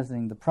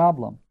analyzing the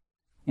problem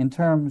in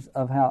terms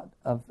of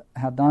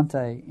how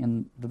Dante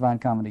in Divine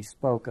Comedy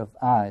spoke of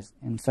eyes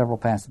in several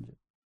passages.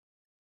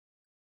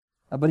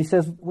 But he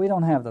says, we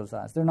don't have those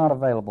eyes. They're not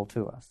available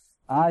to us.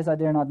 Eyes I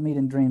dare not meet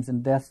in dreams.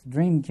 In death's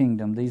dream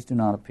kingdom, these do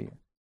not appear.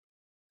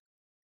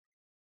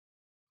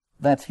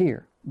 That's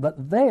here.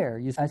 But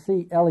there, I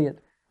see Eliot,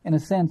 in a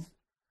sense,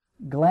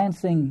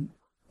 glancing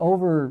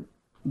over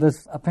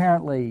this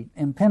apparently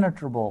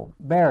impenetrable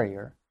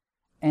barrier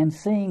and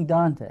seeing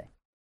Dante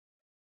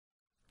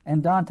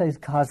and Dante's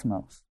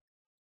cosmos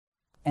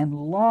and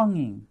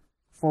longing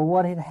for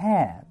what it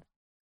had,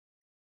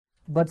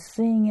 but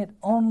seeing it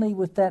only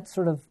with that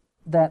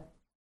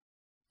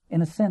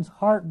in a sense,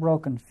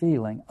 heartbroken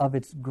feeling of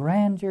its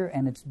grandeur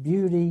and its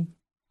beauty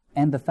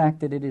and the fact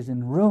that it is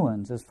in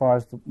ruins as far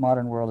as the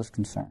modern world is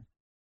concerned.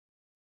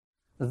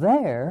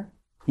 There,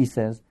 he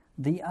says,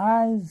 the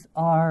eyes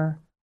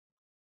are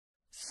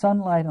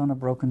sunlight on a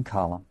broken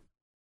column.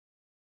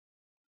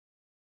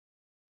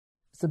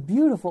 It's a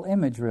beautiful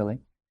image, really,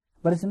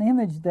 but it's an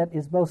image that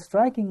is both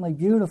strikingly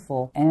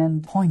beautiful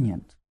and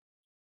poignant,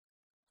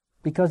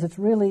 because it's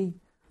really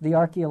the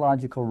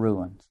archaeological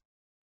ruins.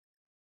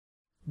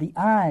 The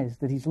eyes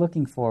that he's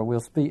looking for, we'll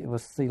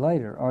see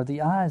later, are the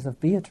eyes of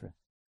Beatrice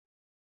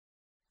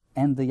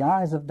and the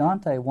eyes of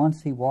Dante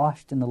once he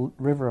washed in the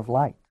river of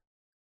light.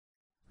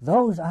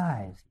 Those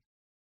eyes,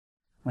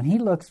 when he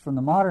looks from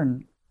the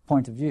modern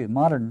point of view,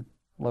 modern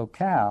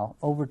locale,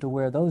 over to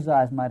where those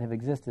eyes might have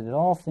existed, it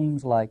all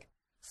seems like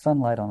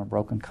sunlight on a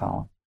broken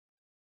column.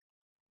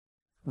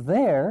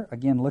 There,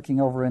 again, looking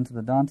over into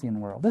the Dantean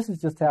world, this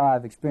is just how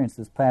I've experienced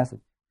this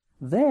passage.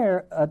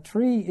 There, a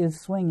tree is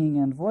swinging,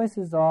 and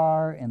voices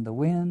are in the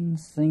wind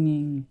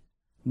singing,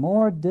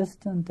 more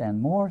distant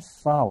and more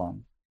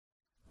solemn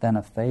than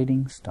a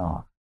fading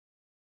star.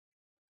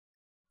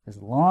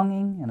 There's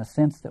longing and a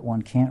sense that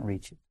one can't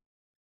reach it.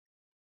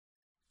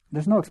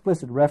 There's no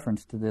explicit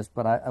reference to this,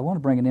 but I want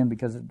to bring it in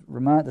because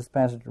this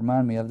passage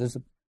reminded me of, there's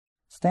a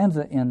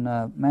stanza in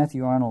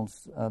Matthew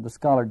Arnold's The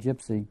Scholar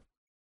Gypsy.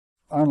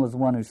 Arnold is the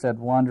one who said,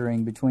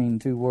 wandering between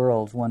two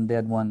worlds, one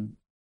dead, one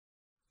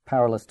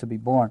powerless to be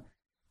born.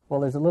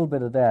 Well, there's a little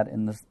bit of that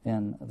in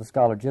the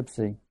Scholar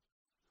Gypsy,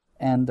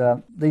 and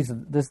this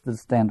is the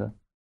stanza.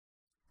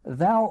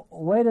 Thou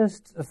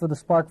waitest for the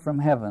spark from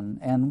heaven,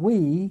 and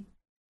we,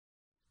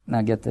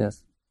 now get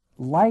this,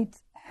 light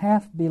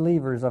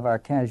half-believers of our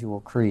casual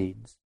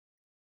creeds,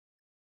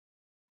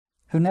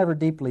 who never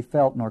deeply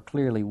felt nor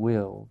clearly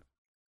willed,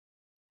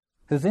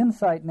 whose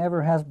insight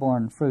never has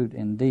borne fruit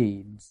in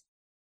deeds,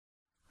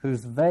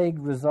 whose vague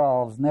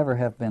resolves never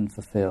have been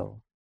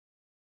fulfilled,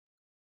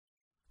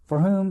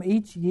 for whom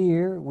each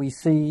year we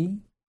see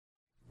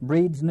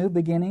breeds new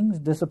beginnings,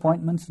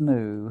 disappointments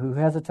new, who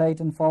hesitate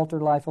and falter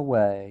life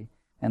away,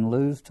 and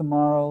lose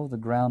tomorrow the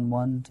ground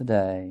won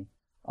today.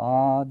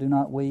 Ah, do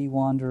not we,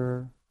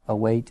 wanderer,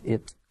 await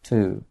it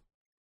too?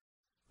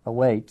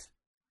 Await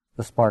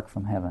the spark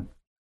from heaven.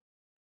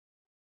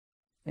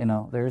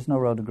 There is no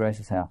road to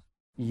Grace's house.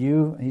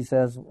 You, he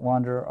says,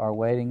 wanderer, are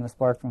waiting the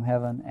spark from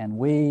heaven, and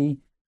we,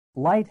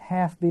 light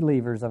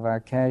half-believers of our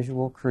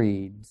casual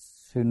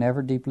creeds, who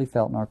never deeply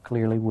felt nor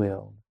clearly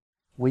willed,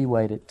 we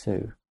wait it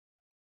too.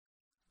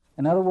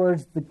 In other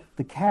words,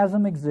 the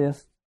chasm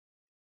exists.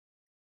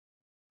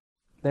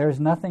 There is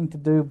nothing to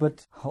do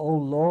but, O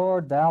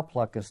Lord, thou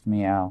pluckest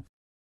me out.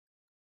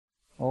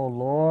 O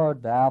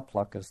Lord, thou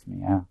pluckest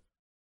me out.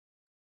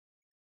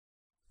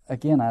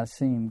 Again, I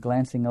see him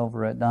glancing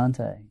over at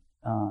Dante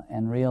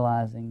and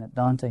realizing that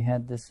Dante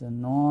had this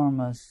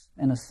enormous,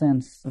 in a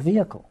sense,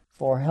 vehicle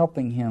for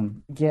helping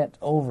him get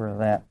over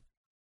that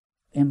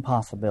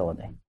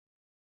impossibility.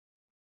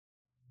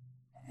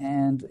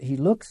 And he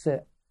looks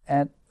at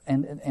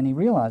and he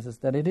realizes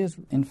that it is,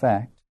 in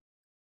fact,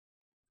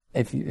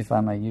 if I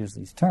may use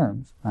these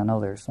terms, I know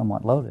they're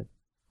somewhat loaded,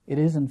 it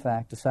is, in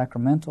fact, a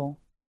sacramental,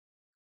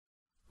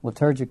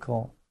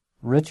 liturgical,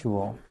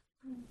 ritual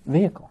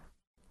vehicle.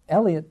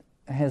 Eliot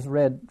has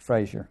read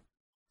Fraser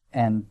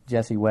and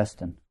Jessie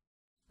Weston.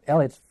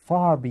 Eliot's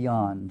far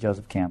beyond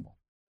Joseph Campbell.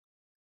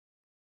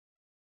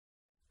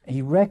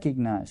 He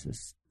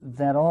recognizes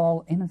that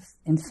all,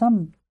 in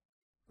some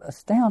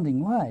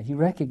astounding way, he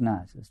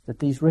recognizes that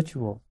these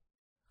rituals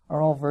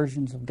are all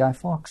versions of Guy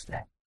Fawkes'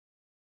 Day.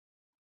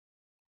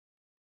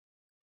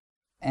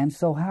 And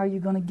so how are you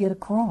going to get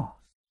across?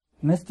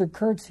 Mr.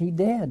 Kurtz, he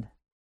dead.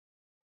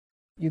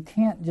 You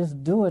can't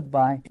just do it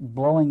by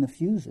blowing the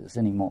fuses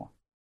anymore.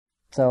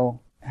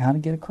 So how to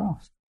get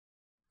across?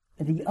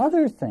 The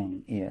other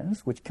thing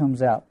is, which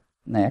comes out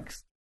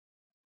next,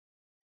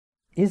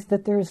 is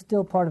that there is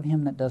still part of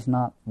him that does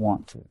not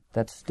want to,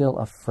 that's still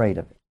afraid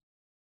of it.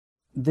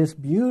 This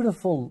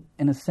beautiful,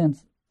 in a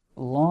sense,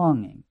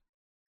 longing,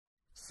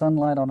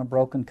 sunlight on a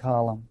broken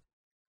column,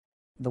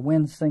 the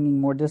wind singing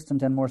more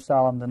distant and more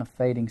solemn than a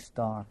fading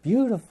star.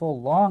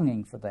 Beautiful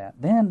longing for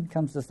that. Then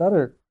comes this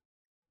other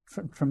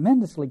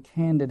tremendously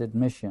candid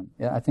admission.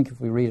 I think if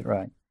we read it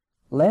right.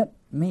 Let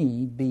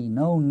me be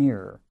no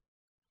nearer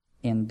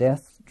in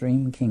death's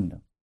dream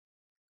kingdom.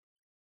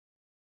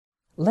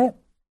 Let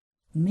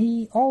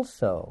me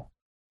also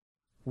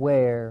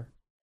wear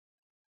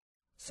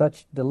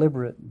such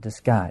deliberate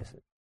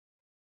disguises.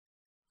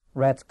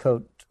 Rat's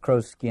coat,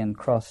 crow's skin,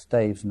 cross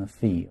staves in the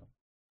field.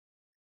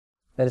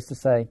 That is to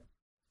say,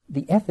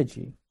 the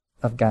effigy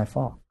of Guy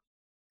Fawkes.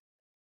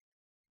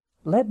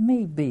 Let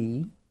me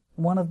be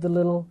one of the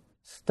little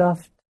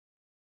stuffed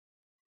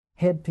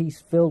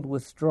headpiece filled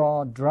with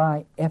straw,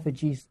 dry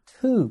effigies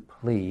too,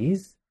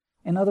 please.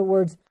 In other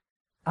words,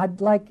 I'd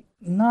like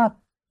not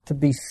to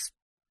be,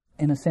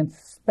 in a sense,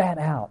 spat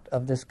out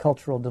of this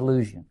cultural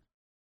delusion.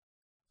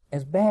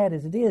 As bad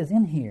as it is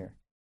in here,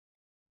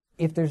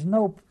 if there's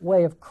no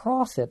way of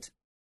cross it,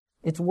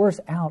 it's worse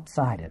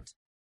outside it.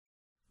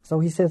 So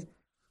he says,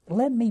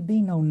 let me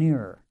be no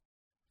nearer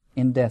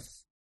in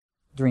death's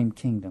dream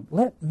kingdom.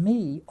 Let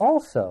me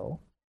also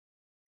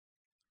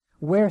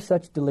wear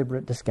such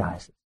deliberate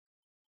disguises.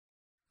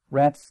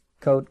 Rat's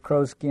coat,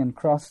 crow's skin,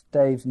 cross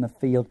staves in the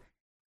field,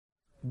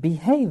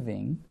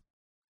 behaving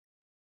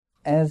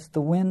as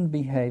the wind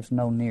behaves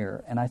no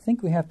nearer. And I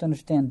think we have to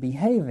understand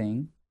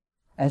behaving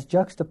as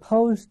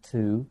juxtaposed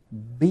to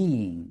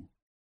being.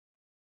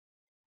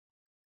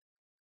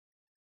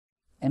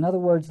 In other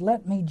words,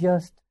 let me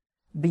just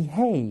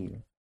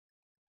behave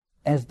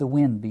as the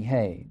wind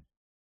behaves.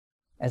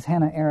 As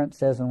Hannah Arendt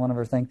says in one of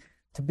her things,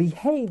 to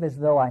behave as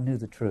though I knew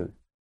the truth.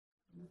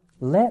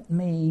 Let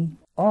me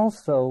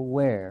also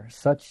wear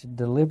such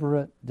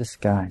deliberate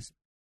disguises.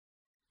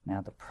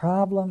 Now the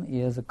problem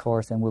is, of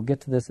course, and we'll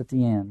get to this at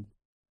the end,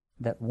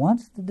 that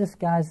once the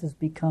disguises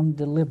become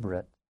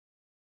deliberate,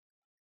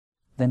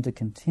 then to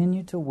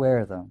continue to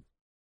wear them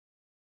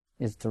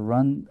is to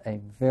run a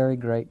very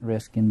great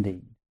risk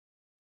indeed.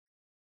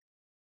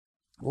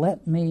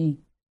 Let me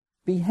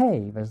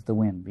behave as the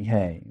wind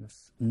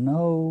behaves,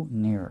 no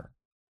nearer.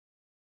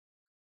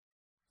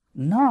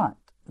 Not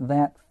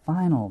that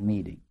final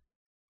meeting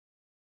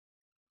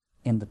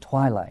in the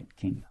twilight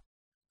kingdom.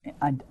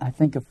 I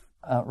think of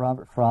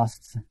Robert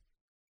Frost's,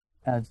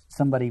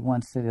 somebody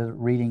once at a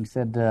reading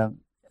said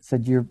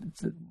you're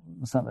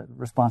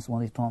responsible to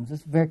one of these poems.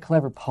 It's a very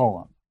clever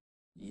poem.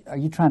 Are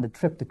you trying to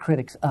trip the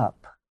critics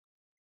up?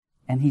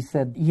 And he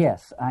said,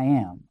 yes, I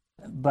am.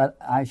 But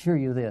I assure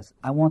you this,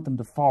 I want them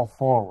to fall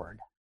forward.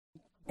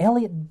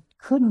 Eliot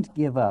couldn't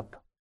give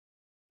up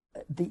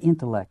the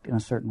intellect in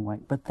a certain way,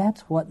 but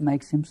that's what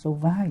makes him so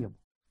valuable.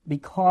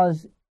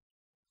 Because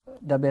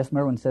W.S.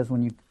 Merwin says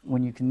when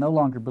you can no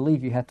longer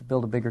believe, you have to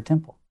build a bigger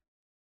temple.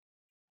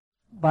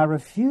 By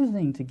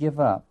refusing to give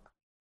up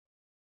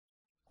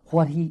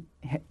what he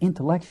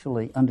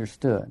intellectually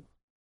understood,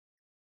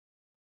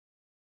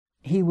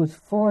 he was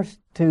forced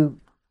to,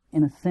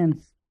 in a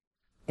sense,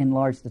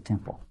 enlarge the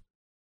temple.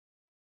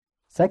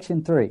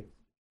 Section 3.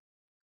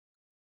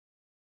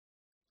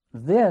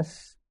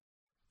 This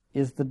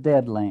is the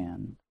dead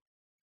land.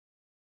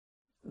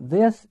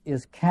 This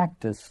is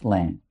cactus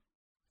land.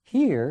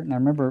 Here, now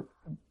remember,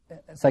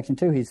 section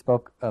 2, he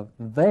spoke of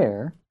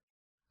there,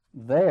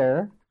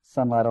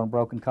 sunlight on a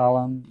broken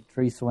column,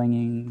 tree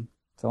swinging,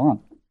 so on.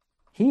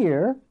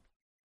 Here,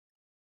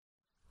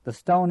 the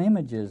stone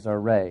images are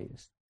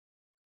raised.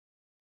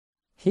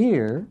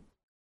 Here,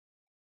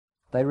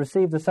 they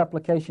receive the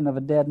supplication of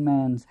a dead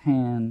man's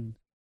hand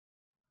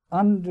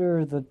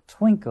under the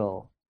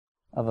twinkle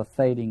of a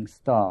fading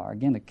star.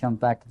 Again, it comes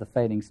back to the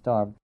fading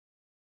star.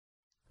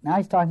 Now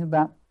he's talking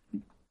about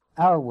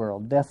our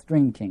world, Death's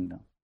dream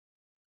kingdom.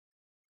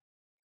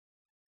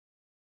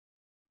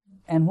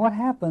 And what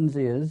happens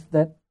is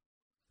that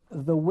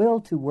the will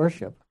to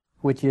worship,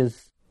 which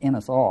is in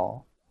us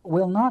all,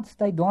 will not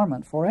stay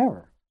dormant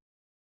forever.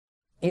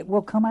 It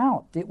will come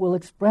out. It will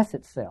express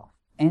itself.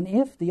 And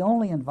if the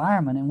only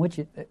environment in which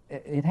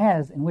it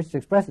has in which to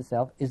express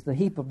itself is the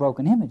heap of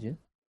broken images,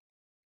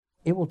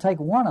 it will take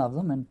one of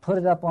them and put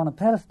it up on a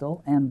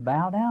pedestal and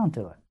bow down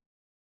to it.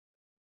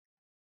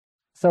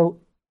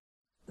 So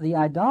the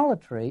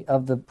idolatry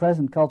of the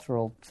present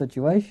cultural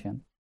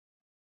situation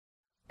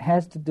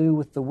has to do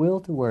with the will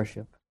to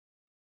worship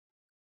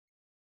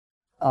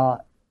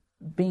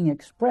being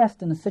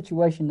expressed in a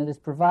situation that is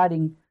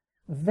providing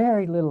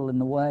very little in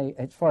the way,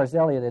 as far as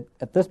Eliot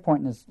at this point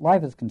in his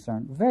life is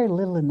concerned, very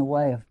little in the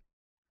way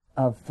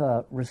of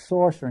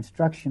resource or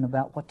instruction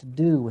about what to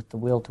do with the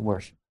will to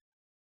worship.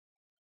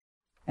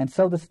 And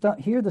so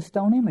here the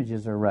stone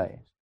images are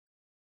raised.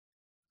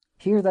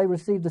 Here they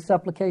receive the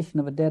supplication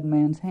of a dead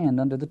man's hand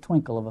under the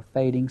twinkle of a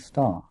fading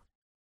star.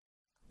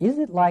 Is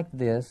it like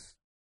this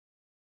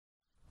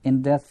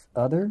in death's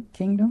other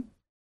kingdom?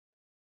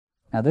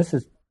 Now this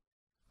is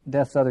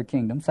death's other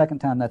kingdom, second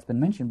time that's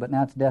been mentioned, but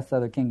now it's death's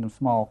other kingdom,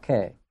 small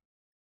k.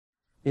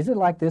 Is it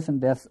like this in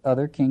death's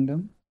other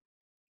kingdom?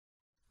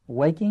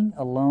 Waking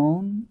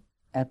alone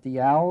at the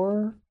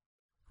hour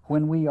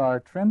when we are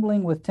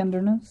trembling with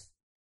tenderness,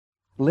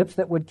 lips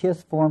that would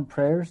kiss form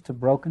prayers to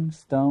broken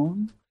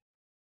stone?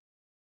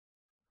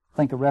 I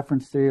think a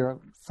reference to, or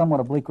somewhat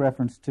oblique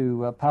reference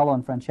to Paolo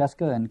and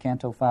Francesca in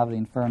Canto 5 of the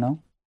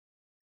Inferno.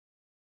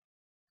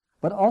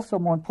 But also,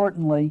 more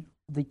importantly,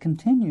 the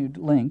continued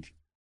link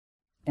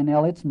in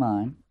Eliot's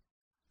mind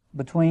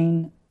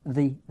between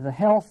the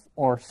health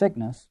or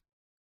sickness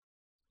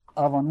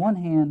of, on one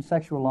hand,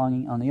 sexual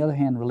longing, on the other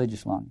hand,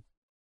 religious longing.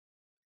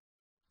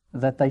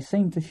 That they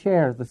seem to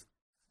share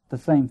the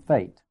same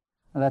fate.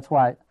 And that's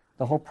why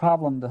the whole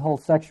problem, the whole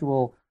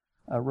sexual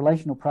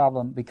relational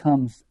problem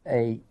becomes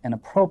an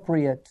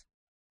appropriate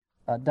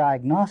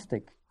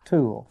diagnostic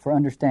tool for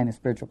understanding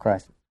spiritual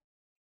crisis.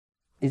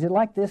 Is it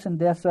like this in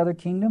death's other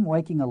kingdom,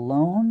 waking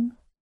alone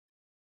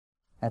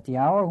at the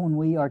hour when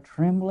we are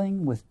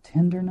trembling with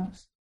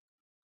tenderness?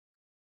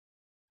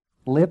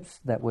 Lips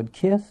that would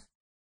kiss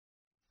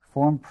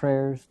form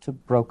prayers to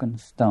broken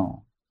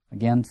stone,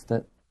 against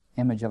the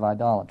image of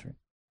idolatry.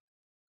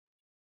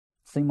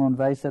 Simone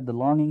Weil said the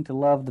longing to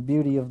love the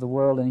beauty of the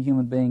world in a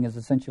human being is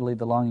essentially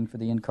the longing for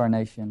the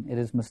incarnation. It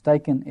is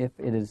mistaken if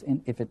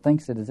it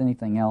thinks it is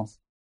anything else.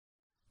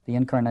 The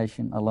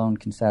incarnation alone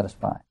can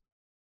satisfy.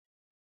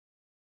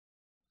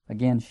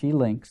 Again, she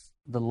links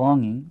the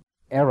longing,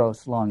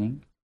 eros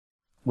longing,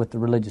 with the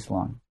religious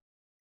longing,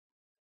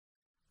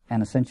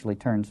 and essentially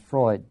turns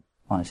Freud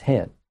on his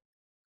head.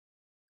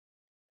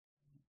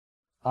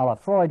 A la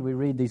Freud, we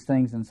read these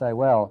things and say,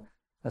 well,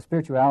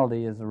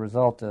 spirituality is a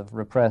result of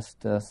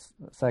repressed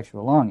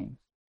sexual longing.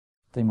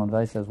 Simone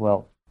Weil says,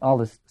 well, all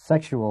this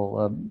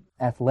sexual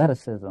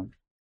athleticism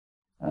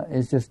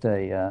is just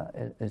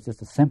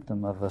a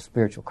symptom of a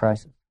spiritual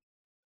crisis.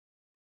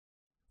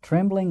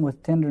 Trembling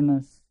with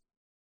tenderness,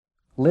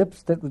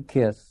 lips that would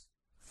kiss,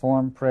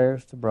 form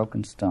prayers to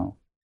broken stone.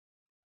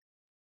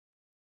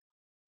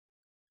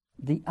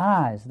 The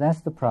eyes,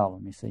 that's the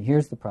problem, you see.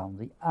 Here's the problem.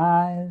 The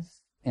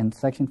eyes, in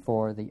section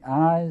 4, the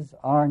eyes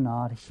are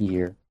not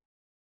here.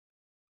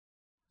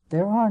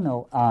 There are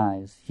no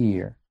eyes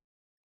here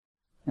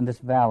in this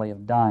valley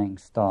of dying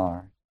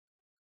stars,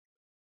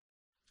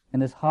 in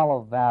this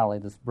hollow valley,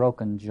 this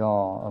broken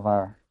jaw of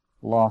our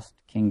lost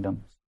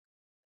kingdoms.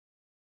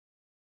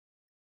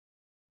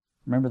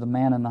 Remember the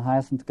man in the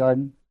hyacinth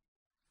garden?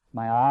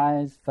 My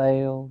eyes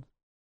failed.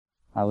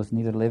 I was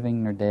neither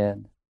living nor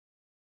dead.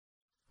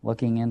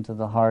 Looking into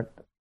the heart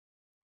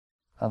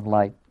of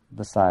light,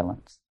 the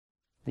silence.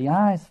 The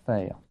eyes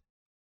fail.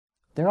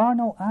 There are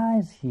no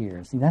eyes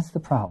here. See, that's the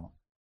problem.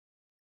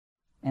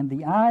 And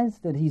the eyes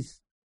that he's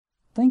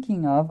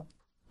thinking of,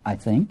 I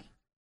think,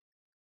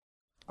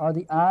 are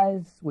the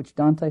eyes which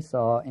Dante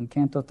saw in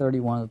Canto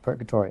 31 of the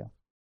Purgatorio.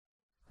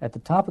 At the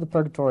top of the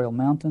Purgatorial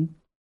mountain,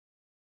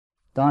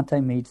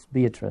 Dante meets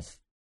Beatrice.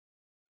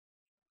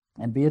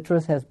 And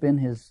Beatrice has been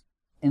his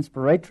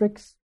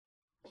inspiratrix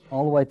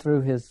all the way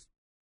through his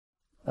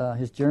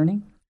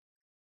journey.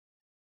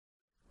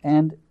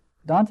 And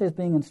Dante is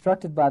being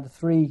instructed by the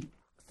three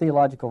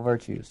theological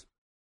virtues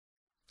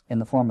in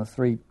the form of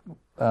three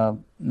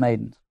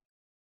maidens: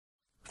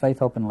 faith,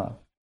 hope, and love.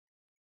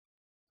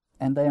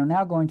 And they are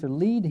now going to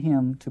lead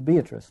him to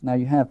Beatrice. Now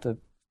you have to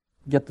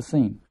get the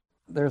scene.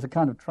 There's a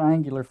kind of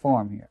triangular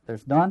form here.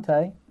 There's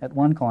Dante at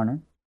one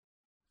corner,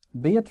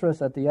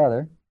 Beatrice at the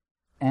other,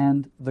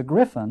 and the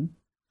griffin,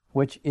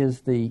 which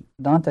is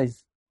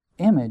Dante's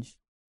image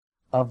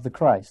of the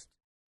Christ,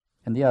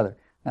 in the other.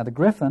 Now the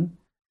griffin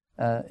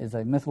is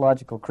a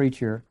mythological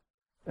creature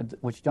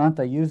which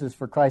Dante uses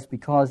for Christ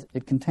because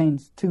it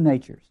contains two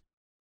natures.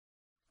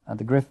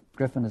 The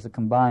griffin is a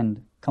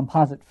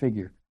composite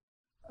figure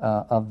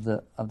of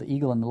the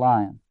eagle and the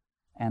lion,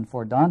 and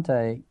for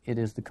Dante it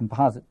is the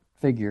composite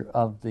figure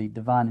of the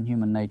divine and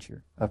human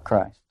nature of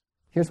Christ.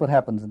 Here's what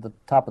happens at the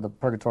top of the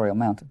Purgatorial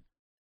mountain.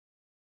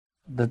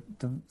 The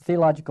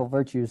theological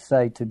virtues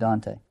say to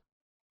Dante,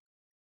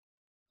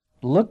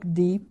 "Look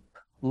deep,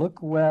 look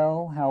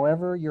well,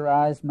 however your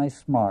eyes may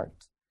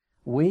smart.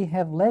 We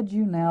have led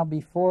you now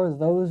before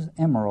those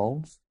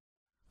emeralds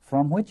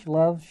from which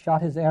love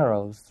shot his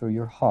arrows through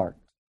your heart."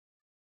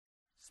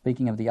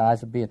 Speaking of the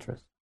eyes of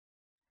Beatrice.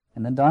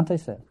 And then Dante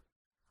says,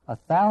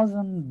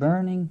 "1,000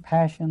 burning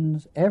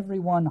passions, every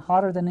one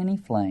hotter than any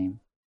flame,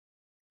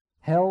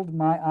 held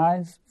my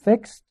eyes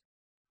fixed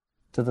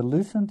to the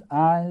lucent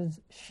eyes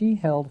she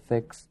held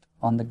fixed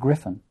on the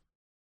griffin.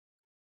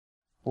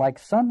 Like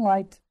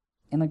sunlight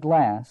in a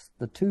glass,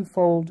 the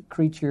twofold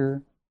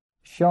creature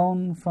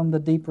shone from the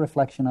deep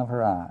reflection of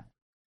her eye,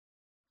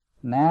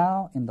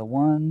 now in the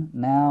one,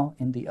 now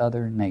in the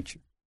other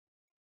nature."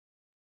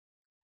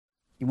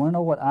 You want to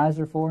know what eyes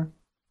are for?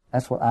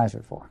 That's what eyes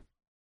are for.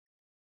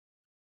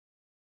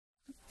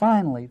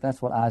 Finally,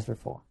 that's what eyes are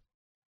for.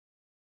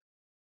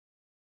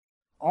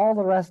 All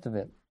the rest of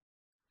it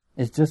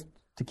is just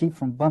to keep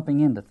from bumping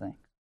into things.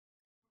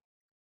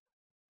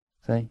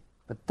 See?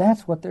 But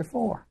that's what they're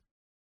for.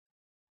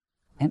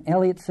 And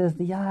Eliot says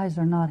the eyes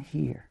are not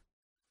here.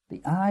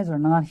 The eyes are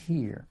not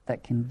here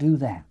that can do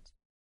that.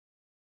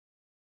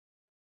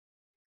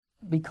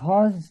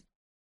 Because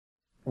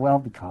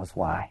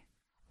why?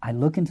 I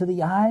look into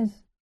the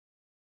eyes,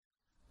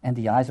 and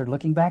the eyes are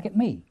looking back at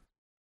me.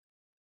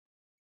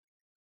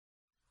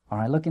 Or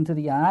I look into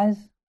the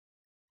eyes,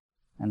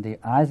 and the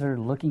eyes are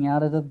looking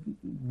out at a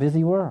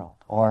busy world.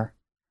 Or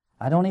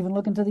I don't even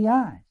look into the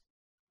eyes.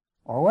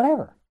 Or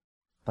whatever.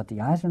 But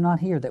the eyes are not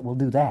here that will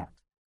do that.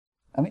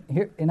 I mean,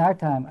 here in our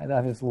time, I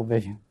have this little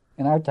vision.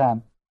 In our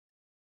time,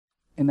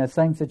 in that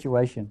same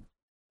situation,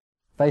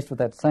 faced with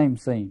that same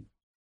scene,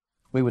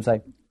 we would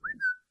say,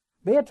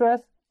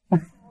 Beatrice,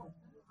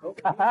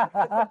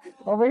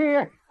 over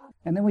here.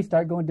 And then we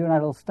start doing our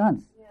little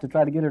stunts to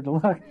try to get her to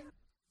look.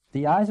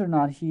 The eyes are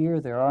not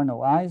here. There are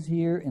no eyes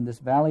here in this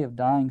valley of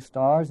dying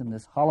stars, in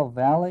this hollow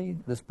valley,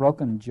 this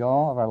broken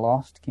jaw of our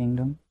lost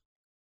kingdom.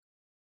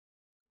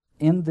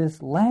 In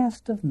this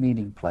last of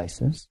meeting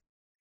places,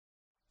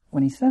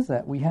 when he says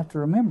that, we have to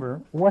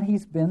remember what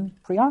he's been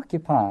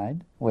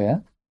preoccupied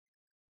with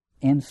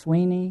in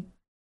Sweeney,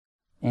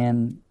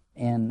 in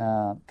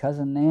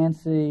Cousin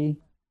Nancy,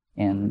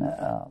 in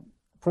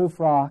Proof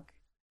Rock,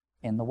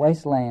 in The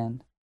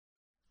Wasteland.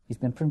 He's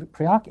been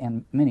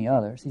and many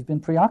others. He's been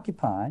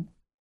preoccupied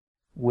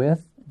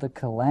with the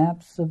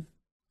collapse of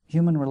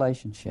human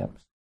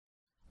relationships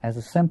as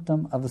a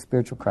symptom of the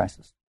spiritual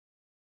crisis.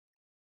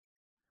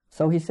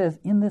 So he says,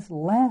 in this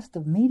last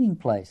of meeting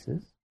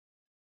places,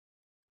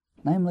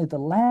 namely the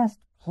last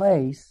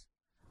place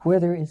where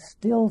there is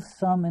still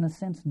some, in a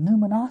sense,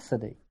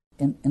 numinosity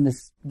in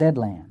this dead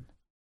land,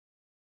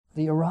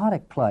 the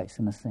erotic place,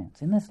 in a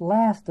sense, in this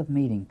last of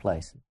meeting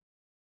places,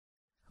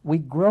 we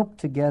grope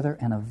together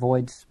and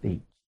avoid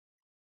speech.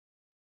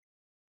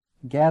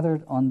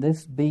 Gathered on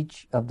this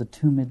beach of the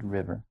Tumid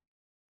River.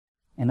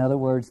 In other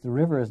words, the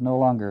river is no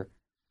longer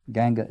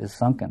Ganga is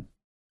sunken.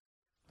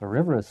 The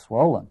river is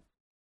swollen.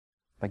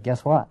 But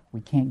guess what?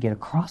 We can't get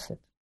across it.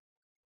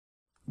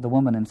 The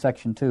woman in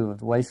section 2 of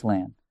The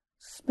Wasteland.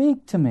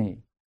 Speak to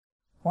me.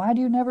 Why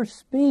do you never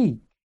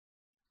speak?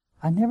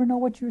 I never know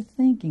what you're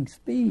thinking.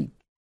 Speak.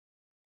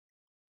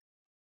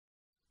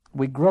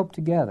 We grope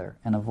together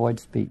and avoid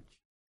speech.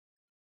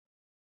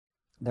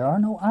 There are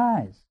no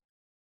eyes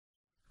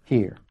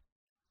here.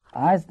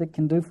 Eyes that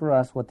can do for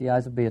us what the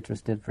eyes of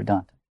Beatrice did for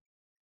Dante.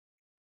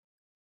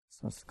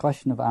 So it's a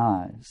question of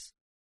eyes.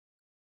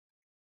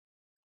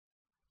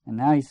 And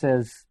now he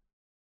says,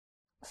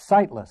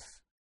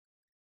 sightless,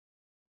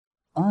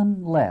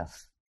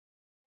 unless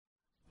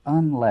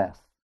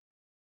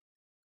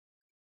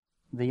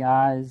the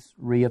eyes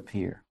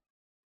reappear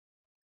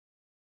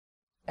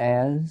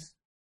as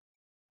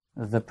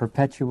the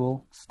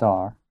perpetual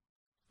star,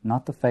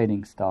 not the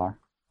fading star,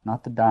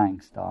 not the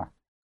dying star.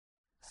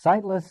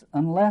 Sightless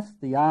unless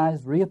the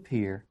eyes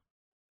reappear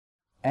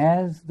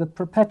as the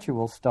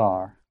perpetual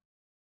star,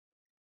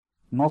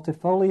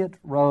 multifoliate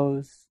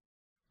rose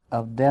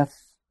of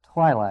death's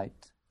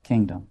twilight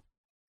kingdom,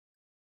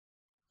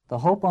 the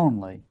hope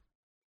only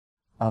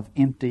of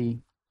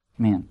empty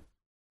men.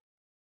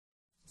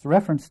 It's a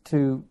reference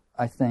to,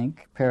 I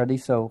think,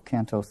 Paradiso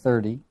Canto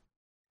 30,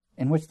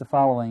 in which the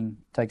following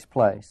takes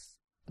place.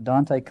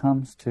 Dante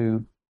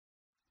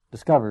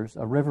discovers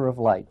a river of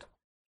light.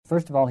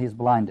 First of all, he is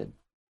blinded.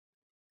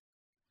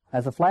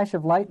 As a flash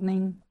of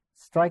lightning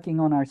striking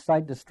on our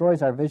sight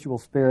destroys our visual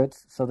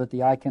spirits so that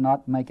the eye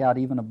cannot make out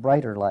even a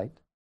brighter light,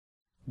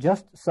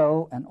 just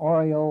so an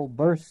aureole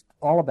burst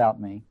all about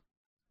me,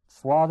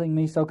 swathing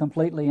me so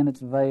completely in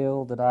its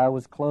veil that I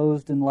was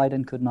closed in light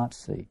and could not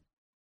see.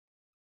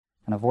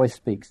 And a voice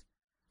speaks,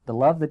 "The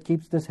love that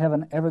keeps this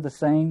heaven ever the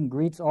same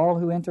greets all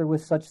who enter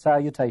with such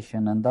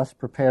salutation, and thus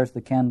prepares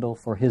the candle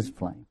for his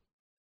flame."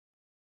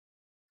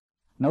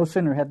 No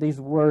sooner had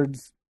these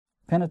words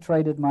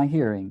penetrated my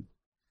hearing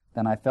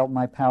than I felt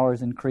my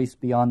powers increase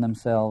beyond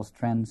themselves,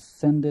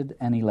 transcended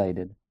and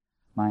elated.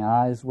 My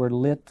eyes were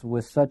lit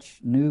with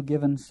such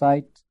new-given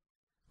sight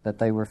that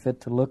they were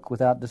fit to look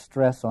without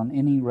distress on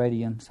any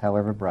radiance,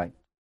 however bright.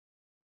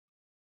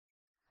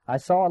 I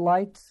saw a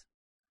light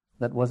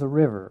that was a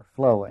river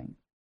flowing,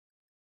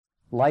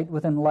 light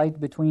within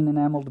light between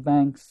enameled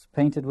banks,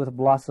 painted with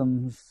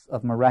blossoms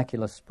of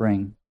miraculous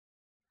spring.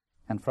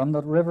 And from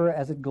the river,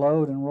 as it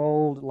glowed and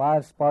rolled,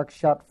 live sparks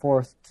shot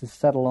forth to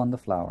settle on the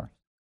flowers.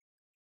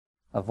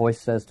 A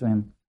voice says to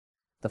him,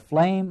 "The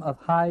flame of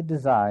high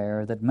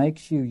desire that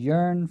makes you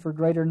yearn for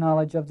greater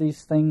knowledge of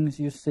these things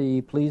you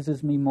see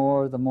pleases me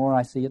more the more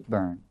I see it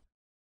burn.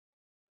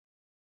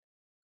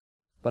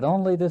 But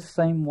only this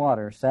same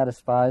water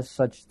satisfies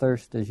such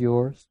thirst as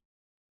yours.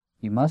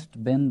 You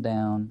must bend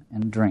down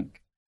and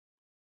drink."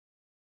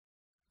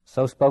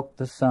 So spoke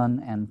the sun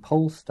and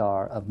pole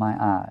star of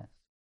my eyes,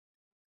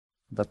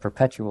 the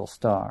perpetual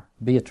star,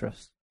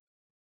 Beatrice.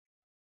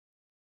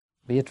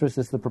 Beatrice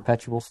is the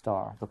perpetual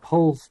star, the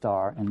pole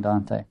star in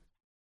Dante.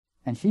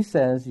 And she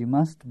says, you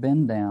must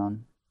bend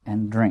down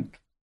and drink.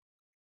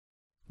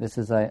 This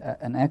is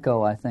an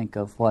echo, I think,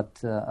 of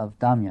of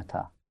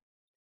Damyata.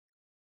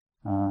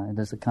 It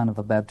is a kind of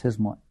a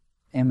baptismal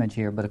image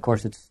here, but of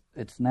course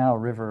it's now a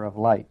river of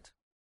light.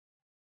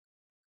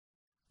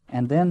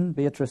 And then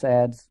Beatrice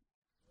adds,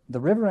 "The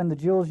river and the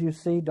jewels you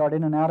see dart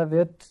in and out of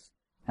it,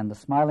 and the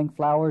smiling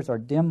flowers are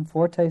dim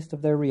foretaste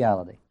of their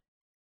reality."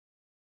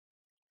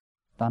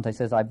 Dante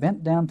says, "I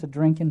bent down to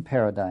drink in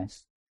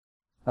paradise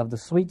of the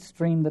sweet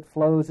stream that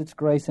flows its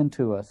grace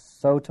into us,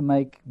 so to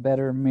make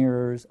better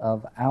mirrors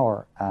of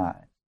our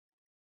eyes."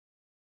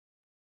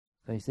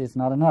 So you see, it's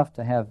not enough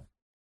to have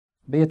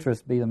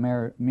Beatrice be the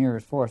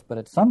mirrors for us, but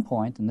at some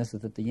point, and this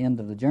is at the end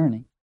of the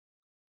journey,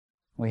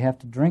 we have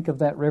to drink of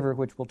that river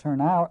which will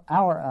turn our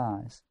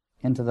eyes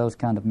into those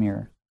kind of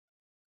mirrors.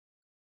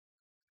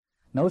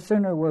 "No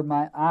sooner were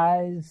my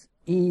eyes'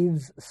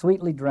 eaves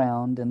sweetly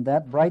drowned in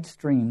that bright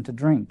stream to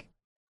drink,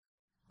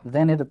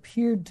 than it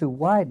appeared to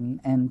widen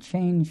and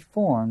change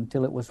form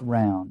till it was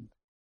round."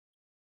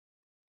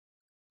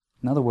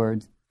 In other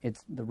words,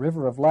 it's the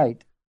river of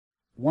light,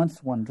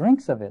 once one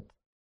drinks of it,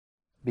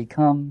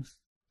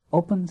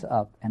 opens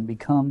up and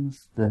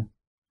becomes the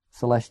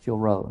celestial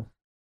rose,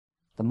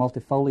 the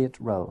multifoliate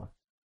rose.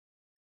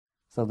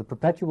 So the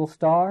perpetual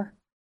star,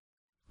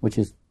 which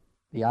is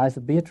the eyes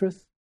of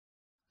Beatrice,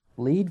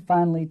 lead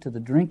finally to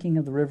the drinking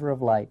of the river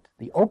of light,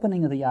 the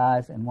opening of the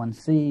eyes, and one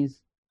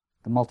sees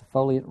the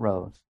multifoliate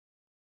rose,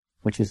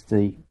 which is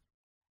the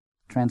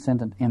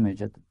transcendent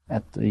image at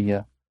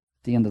the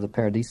end of the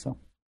Paradiso.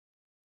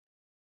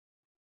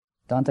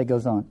 Dante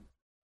goes on.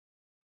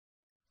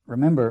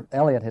 Remember,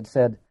 Eliot had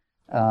said,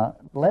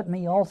 "Let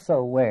me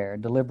also wear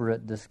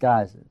deliberate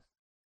disguises."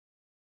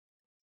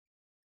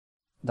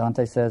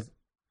 Dante says,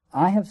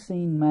 "I have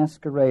seen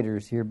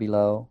masqueraders here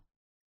below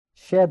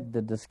shed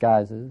the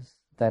disguises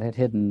that had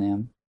hidden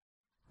them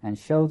and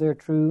show their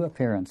true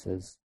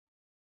appearances.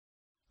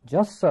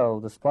 Just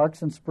so the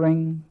sparks and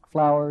spring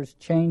flowers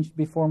changed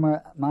before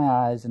my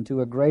eyes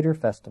into a greater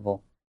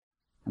festival,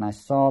 and I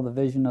saw the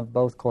vision of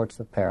both courts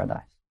of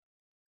paradise."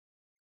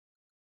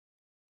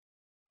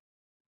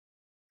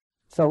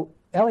 So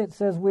Eliot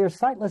says we are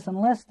sightless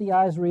unless the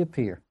eyes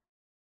reappear,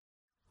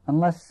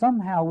 unless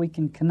somehow we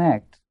can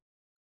connect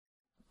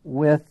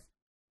with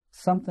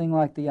something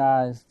like the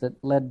eyes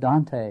that led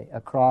Dante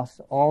across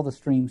all the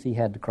streams he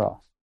had to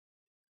cross.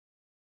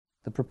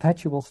 The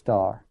perpetual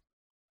star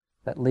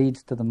that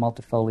leads to the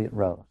multifoliate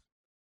rose.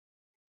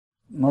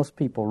 Most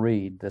people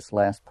read this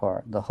last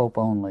part, "the hope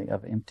only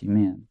of empty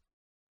men,"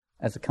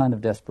 as a kind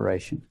of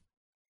desperation,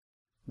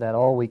 that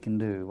all we can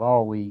do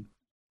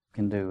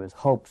is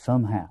hope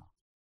somehow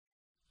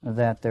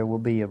that there will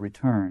be a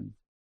return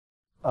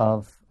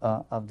of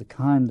the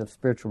kind of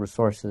spiritual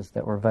resources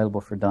that were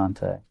available for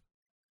Dante,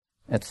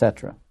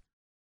 etc.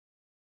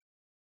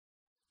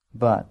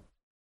 But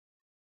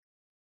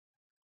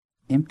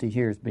empty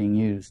here is being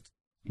used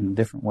in a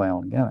different way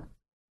altogether.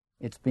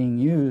 It's being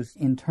used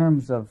in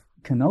terms of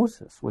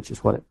kenosis, which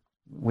is what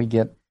we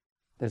get.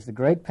 There's the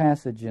great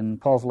passage in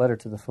Paul's letter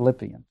to the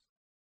Philippians,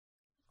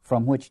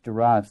 from which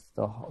derives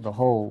the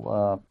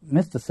whole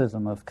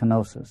mysticism of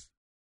kenosis.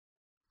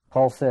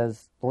 Paul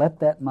says, "Let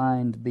that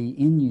mind be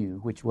in you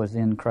which was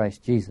in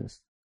Christ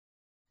Jesus,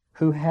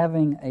 who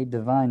having a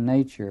divine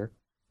nature,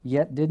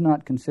 yet did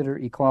not consider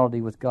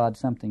equality with God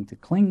something to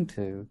cling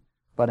to,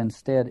 but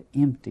instead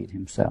emptied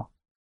himself,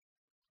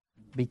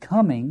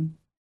 becoming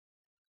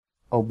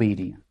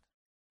obedient."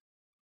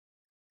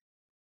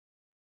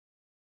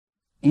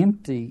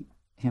 Empty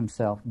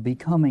himself,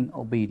 becoming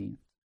obedient.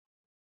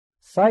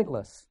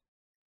 Sightless,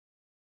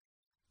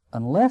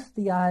 unless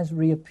the eyes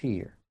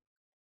reappear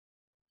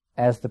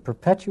as the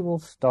perpetual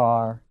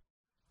star,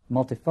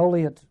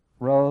 multifoliate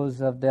rose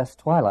of death's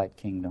twilight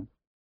kingdom,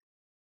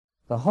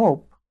 the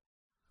hope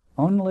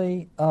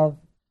only of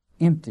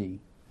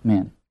empty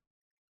men.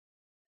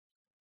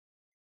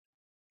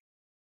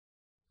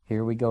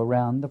 Here we go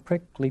round the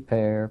prickly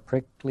pear,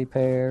 prickly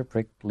pear,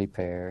 prickly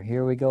pear.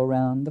 Here we go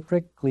round the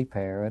prickly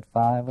pear at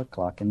 5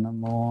 o'clock in the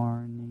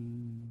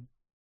morning.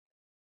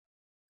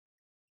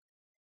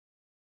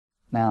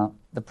 Now,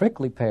 the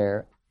prickly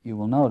pear, you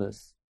will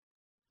notice,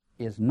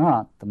 is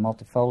not the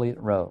multifoliate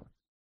rose.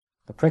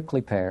 The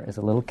prickly pear is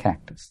a little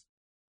cactus.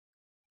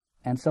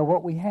 And so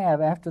what we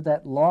have after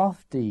that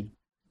lofty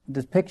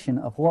depiction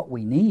of what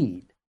we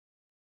need,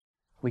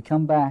 we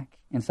come back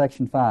in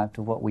section 5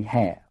 to what we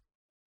have.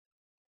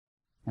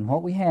 And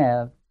what we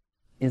have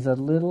is a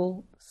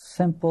little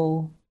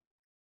simple,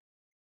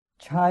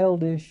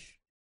 childish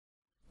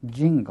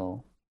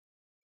jingle,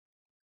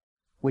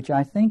 which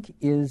I think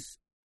is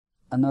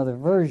another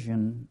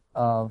version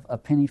of A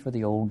Penny for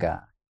the Old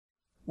Guy.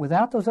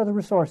 Without those other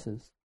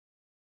resources,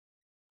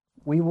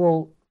 we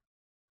will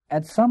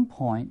at some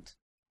point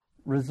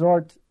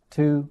resort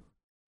to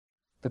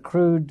the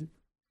crude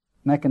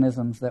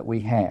mechanisms that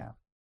we have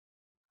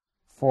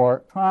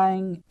for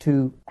trying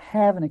to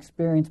have an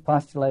experience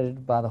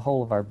postulated by the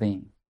whole of our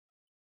being.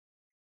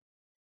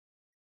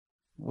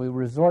 We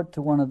resort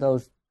to one of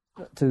those,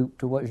 to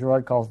what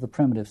Girard calls the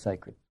primitive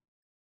sacred.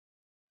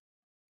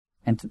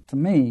 And to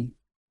me,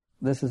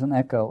 this is an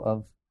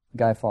echo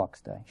Guy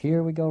Fawkes Day.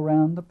 Here we go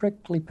round the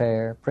prickly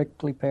pear,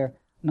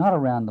 not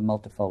around the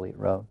multifoliate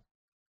rose.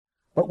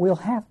 But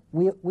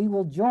we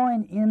will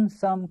join in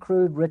some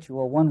crude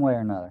ritual one way or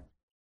another.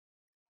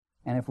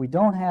 And if we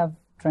don't have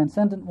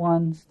transcendent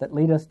ones that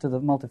lead us to the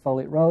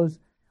multifoliate rose,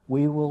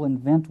 we will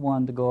invent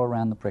one to go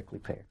around the prickly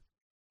pear.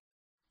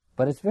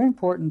 But it's very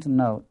important to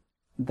note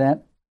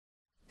that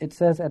it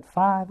says at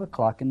 5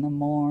 o'clock in the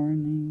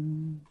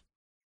morning.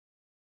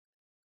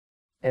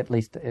 At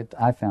least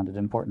I found it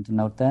important to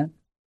note that,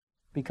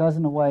 because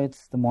in a way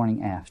it's the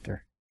morning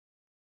after.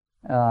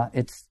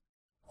 It's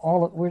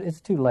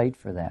too late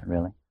for that,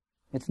 really.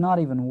 It's not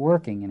even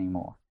working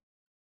anymore.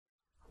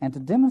 And to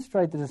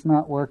demonstrate that it's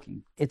not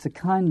working, it's a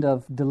kind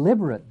of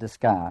deliberate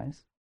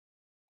disguise.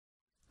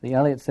 The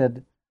Eliot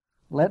said,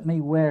 "Let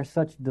me wear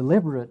such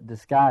deliberate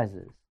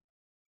disguises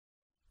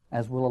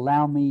as will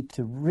allow me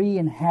to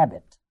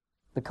re-inhabit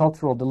the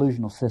cultural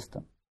delusional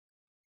system."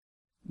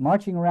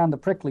 Marching around the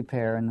prickly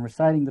pear and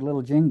reciting the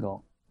little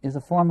jingle is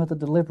a form of the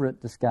deliberate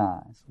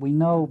disguise. We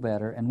know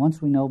better, and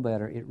once we know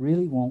better, it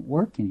really won't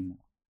work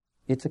anymore.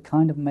 It's a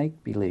kind of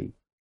make-believe.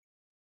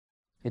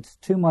 It's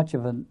too much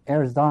of an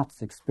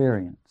ersatz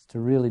experience to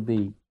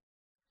really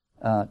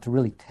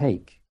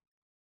take.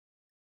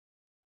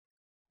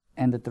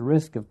 And at the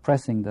risk of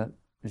pressing the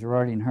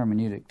Girardian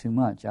hermeneutic too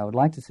much, I would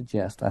like to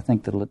suggest, I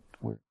think that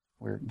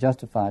we're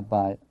justified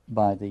by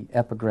the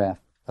epigraph,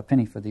 "A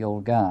penny for the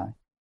old guy,"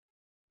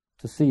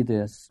 to see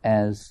this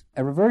as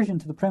a reversion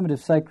to the primitive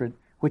sacred,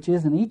 which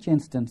is in each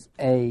instance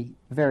a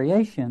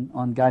variation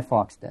on Guy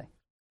Fawkes Day.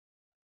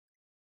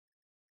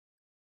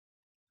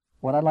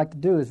 What I'd like to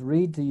do is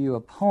read to you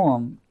a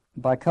poem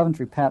by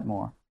Coventry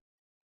Patmore,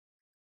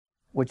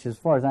 which, as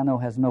far as I know,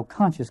 has no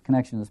conscious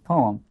connection to this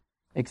poem,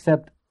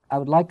 except I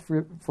would like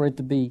I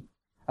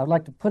would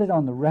like to put it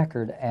on the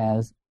record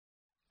as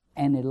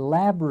an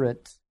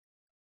elaborate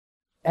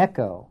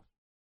echo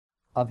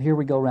of "Here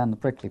We Go Round the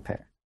Prickly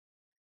Pear."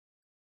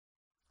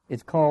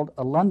 It's called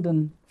 "A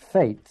London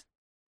Fete,"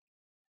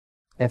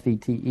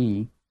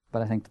 F-E-T-E,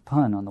 but I think the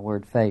pun on the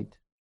word fate,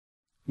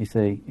 you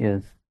see,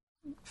 is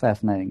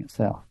fascinating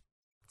itself.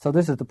 So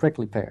this is the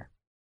prickly pear,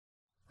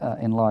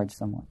 enlarged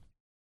somewhat,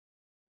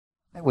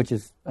 which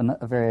is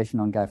a variation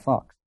on Guy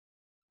Fawkes.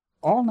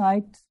 "All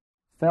night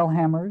fell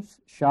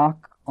hammers,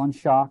 shock on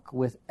shock,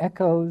 with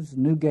echoes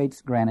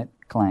Newgate's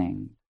granite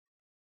clang.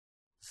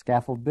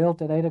 Scaffold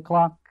built at 8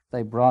 o'clock,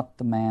 they brought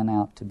the man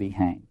out to be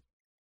hanged."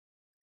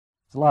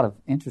 There's a lot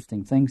of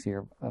interesting things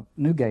here.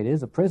 Newgate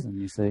is a prison,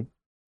 you see,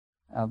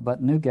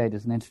 but Newgate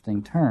is an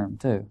interesting term,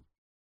 too.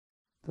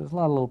 There's a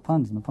lot of little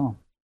puns in the poem.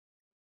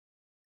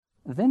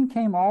 "Then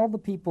came all the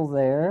people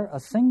there, a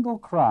single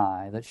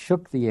cry that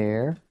shook the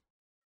air.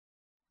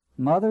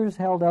 Mothers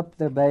held up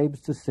their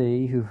babes to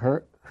see,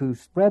 who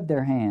spread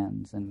their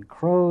hands and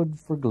crowed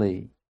for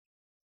glee.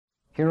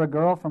 Here a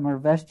girl from her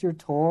vesture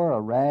tore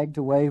a rag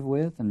to wave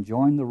with and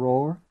joined the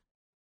roar.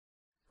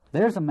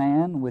 There's a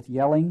man with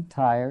yelling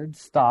tired,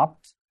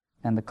 stopped,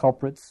 and the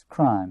culprit's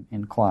crime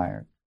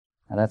inquired."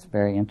 Now that's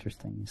very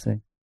interesting, you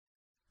see.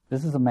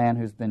 This is a man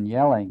who's been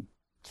yelling,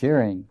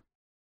 cheering,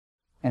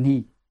 and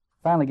he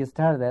finally gets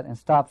tired of that and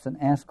stops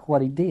and asks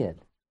what he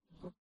did.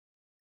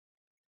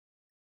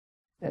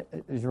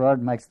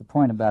 Girard makes the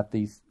point about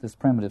this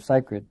primitive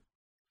sacred,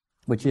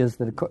 which is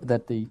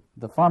that the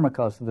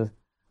pharmakos of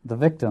the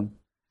victim,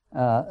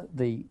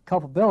 the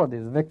culpability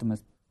of the victim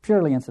is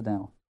purely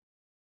incidental.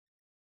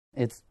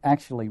 It's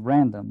actually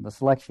random. The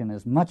selection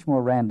is much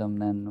more random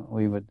than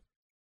we would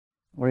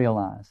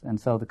realize, and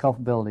so the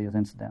culpability is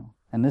incidental.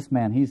 And this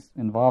man, he's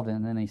involved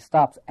in it, and he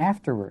stops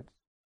afterwards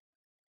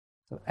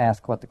to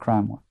ask what the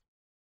crime was.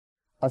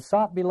 "A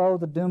sot below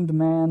the doomed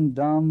man,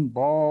 dumb,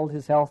 bawled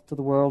his health to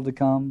the world to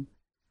come.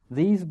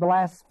 These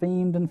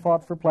blasphemed and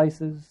fought for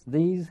places.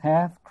 These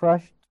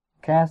half-crushed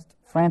cast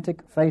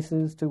frantic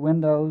faces to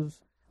windows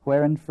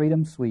where in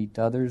freedom sweet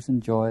others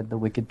enjoyed the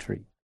wicked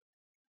treat.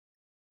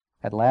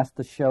 At last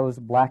the show's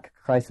black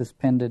crisis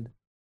pended.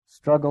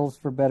 Struggles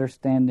for better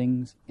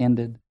standings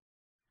ended.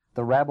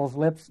 The rabble's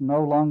lips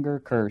no longer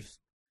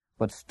cursed,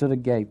 but stood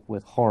agape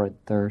with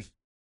horrid thirst.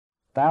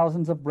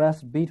 Thousands of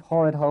breasts beat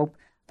horrid hope.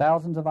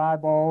 Thousands of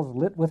eyeballs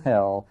lit with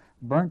hell,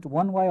 burnt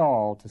one way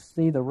all to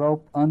see the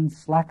rope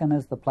unslacken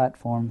as the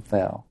platform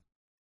fell.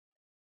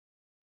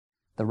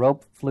 The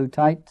rope flew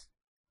tight,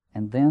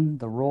 and then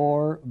the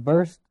roar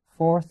burst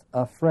forth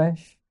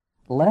afresh,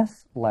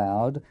 less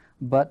loud,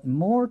 but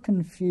more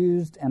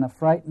confused and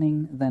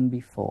affrightening than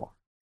before."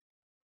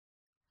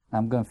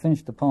 I'm going to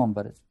finish the poem,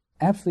 but it's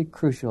absolutely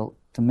crucial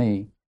to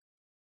me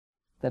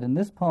that in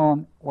this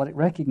poem, what it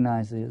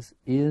recognizes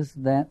is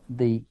that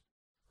the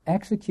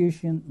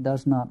execution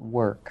does not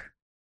work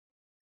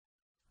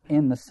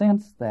in the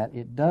sense that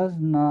it does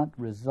not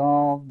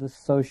resolve the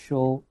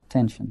social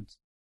tensions.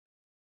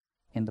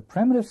 In the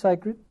primitive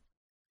sacred,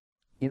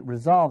 it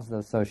resolves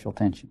those social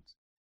tensions.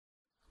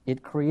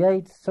 It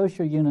creates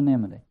social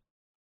unanimity.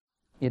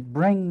 It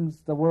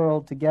brings the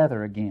world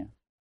together again.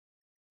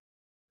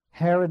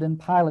 Herod and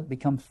Pilate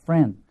become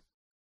friends.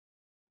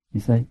 You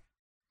see?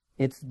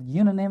 It's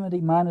unanimity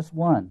minus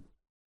one.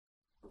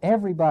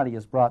 Everybody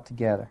is brought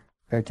together,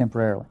 very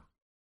temporarily.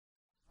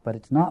 But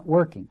it's not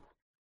working.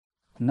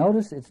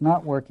 Notice it's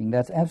not working.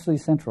 That's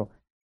absolutely central.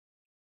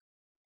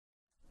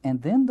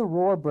 And then the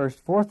roar burst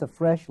forth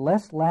afresh,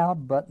 less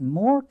loud, but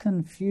more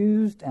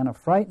confused and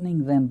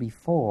affrightening than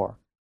before.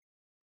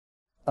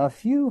 A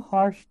few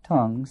harsh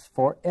tongues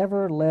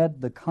forever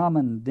led the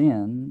common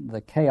din,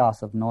 the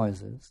chaos of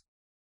noises,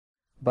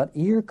 but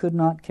ear could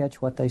not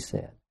catch what they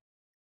said.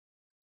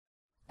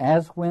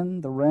 As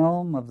when the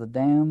realm of the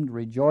damned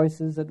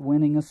rejoices at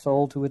winning a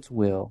soul to its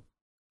will,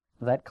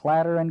 that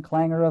clatter and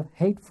clangor of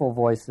hateful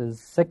voices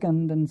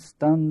sickened and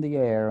stunned the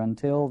air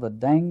until the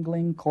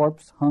dangling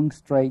corpse hung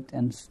straight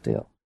and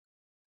still.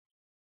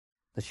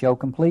 The show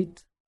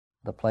complete,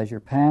 the pleasure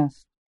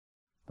past,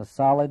 the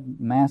solid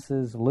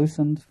masses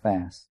loosened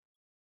fast.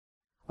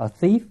 A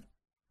thief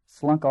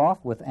slunk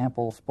off with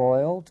ample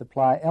spoil to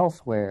ply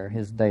elsewhere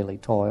his daily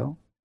toil.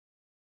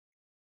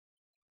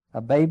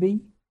 A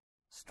baby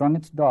strung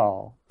its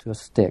doll to a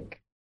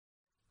stick.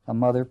 A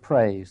mother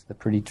praised the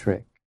pretty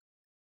trick.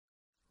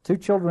 2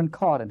 children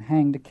caught and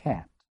hanged a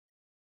cat.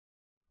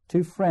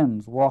 2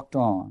 friends walked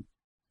on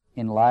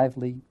in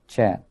lively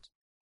chat.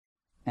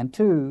 And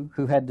 2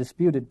 who had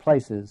disputed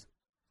places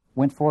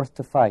went forth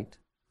to fight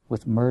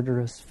with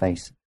murderous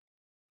faces.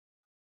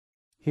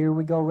 Here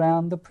we go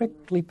round the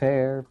prickly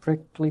pear,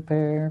 prickly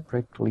pear,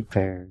 prickly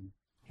pear.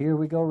 Here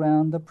we go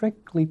round the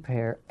prickly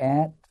pear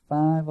at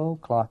 5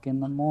 o'clock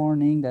in the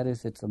morning. That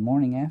is, it's the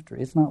morning after.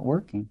 It's not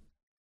working.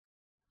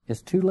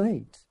 It's too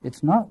late.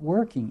 It's not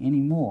working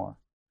anymore.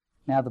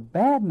 Now, the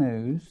bad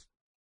news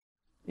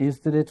is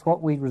that it's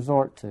what we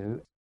resort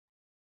to.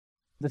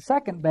 The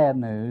second bad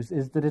news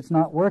is that it's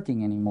not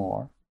working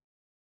anymore.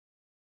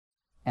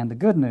 And the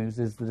good news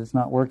is that it's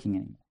not working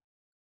anymore.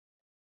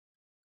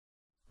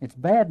 It's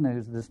bad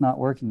news that it's not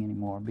working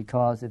anymore,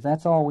 because if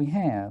that's all we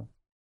have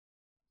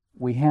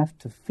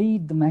to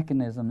feed the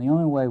mechanism the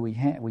only way we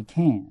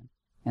can,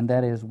 and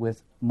that is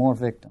with more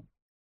victims,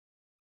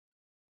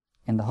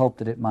 in the hope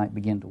that it might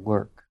begin to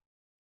work.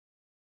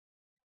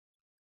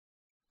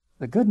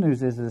 The good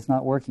news is that it's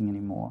not working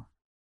anymore.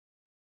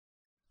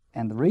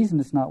 And the reason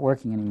it's not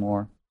working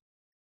anymore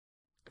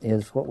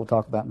is what we'll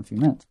talk about in a few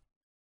minutes.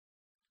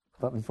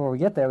 But before we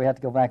get there, we have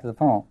to go back to the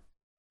poem.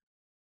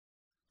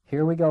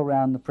 Here we go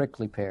round the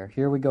prickly pear.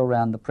 Here we go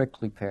round the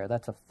prickly pear.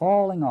 That's a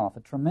falling off, a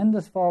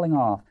tremendous falling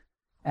off,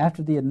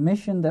 after the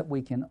admission that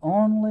we can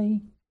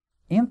only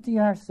empty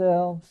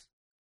ourselves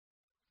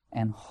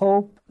and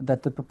hope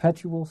that the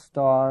perpetual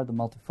star, the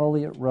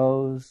multifoliate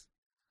rose,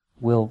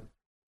 will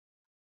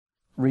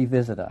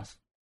revisit us.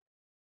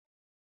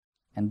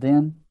 And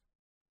then,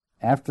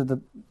 after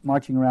the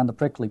marching around the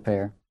prickly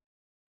pear,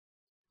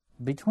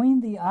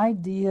 between the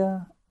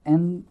idea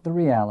and the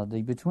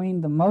reality, between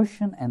the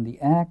motion and the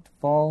act,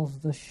 falls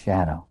the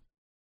shadow.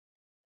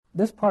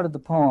 This part of the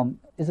poem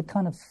is a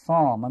kind of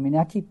psalm. I mean,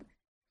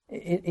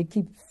 it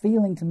keeps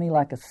feeling to me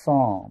like a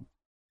psalm.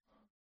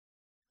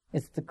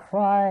 It's the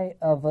cry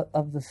of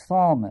the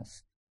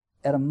psalmist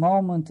at a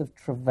moment of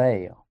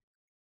travail.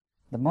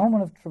 The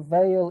moment of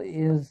travail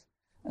is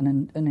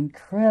an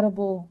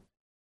incredible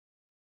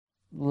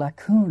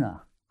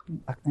lacuna,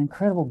 an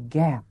incredible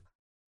gap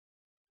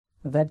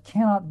that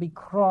cannot be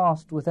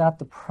crossed without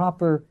the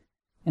proper,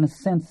 in a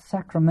sense,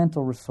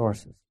 sacramental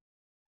resources.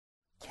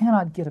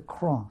 Cannot get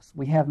across.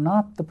 We have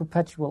not the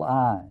perpetual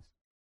eyes.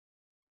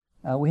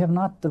 We have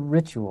not the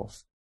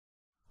rituals.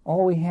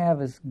 All we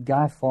have is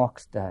Guy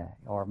Fawkes Day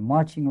or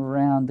marching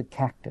around the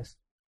cactus.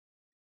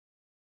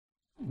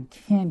 We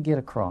can't get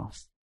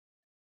across.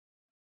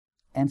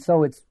 And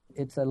so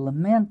it's a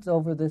lament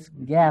over this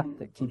gap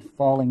that keeps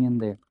falling in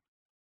there.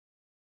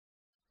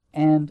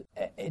 And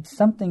it's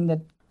something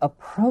that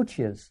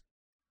approaches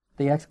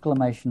the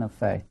exclamation of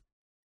faith,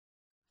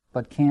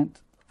 but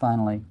can't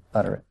finally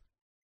utter it.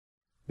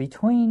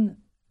 Between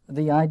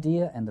the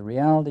idea and the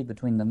reality,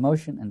 between the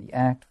motion and the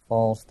act,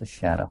 falls the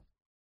shadow.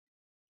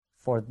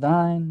 For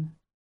thine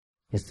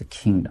is the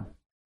kingdom.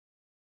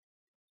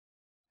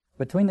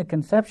 Between the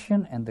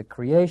conception and the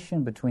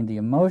creation, between the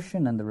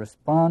emotion and the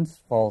response,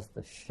 falls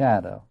the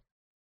shadow.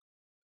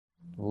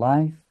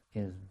 Life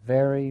is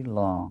very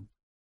long.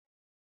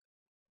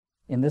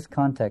 In this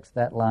context,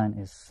 that line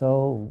is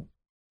so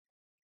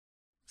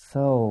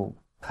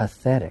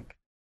pathetic.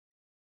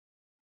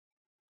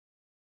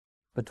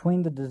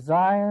 Between the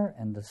desire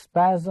and the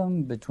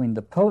spasm, between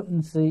the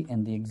potency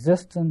and the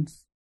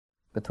existence,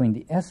 between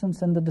the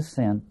essence and the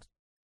descent,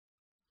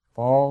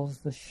 falls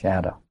the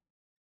shadow.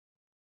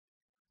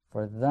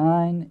 For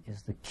thine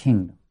is the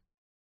kingdom.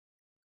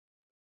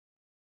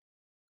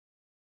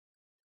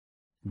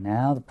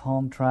 Now the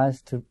poem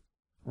tries to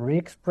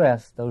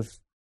re-express those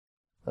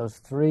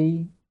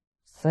 3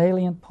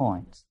 salient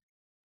points.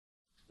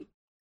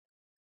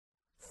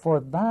 For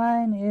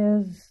thine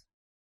is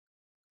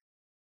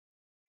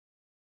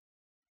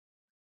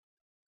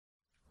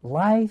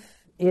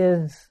life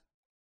is.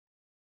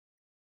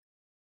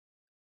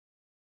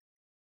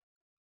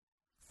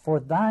 For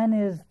thine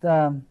is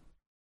the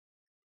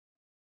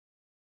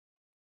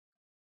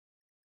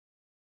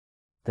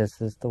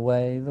This is the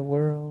way the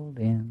world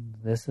ends.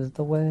 This is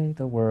the way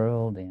the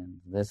world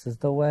ends. This is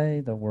the way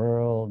the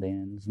world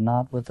ends.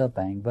 Not with a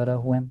bang, but a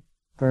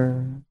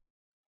whimper.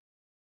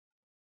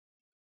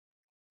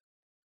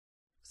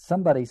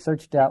 Somebody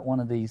searched out one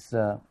of these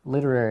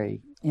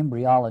literary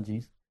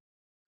embryologies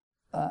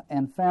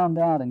and found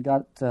out and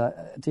got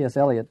T.S.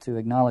 Eliot to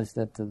acknowledge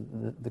that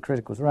the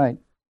critic was right,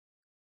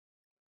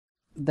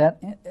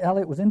 that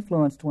Eliot was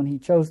influenced when he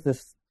chose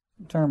this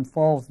term,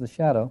 falls the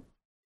shadow,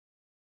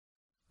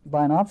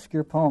 by an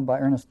obscure poem by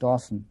Ernest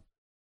Dawson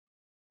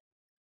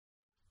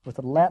with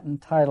a Latin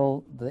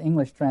title, the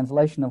English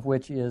translation of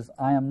which is,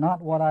 I am not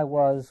what I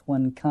was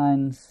when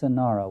kind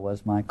Cinara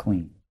was my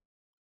queen.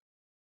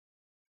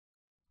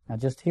 Now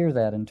just hear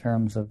that in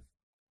terms of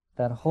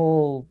that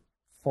whole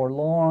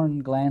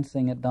forlorn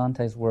glancing at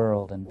Dante's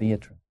world and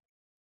Beatrice.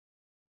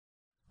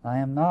 I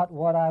am not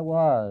what I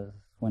was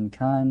when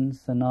kind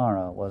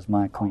Cinara was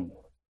my queen.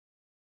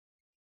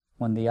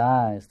 When the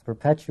eyes, the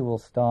perpetual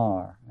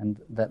star, and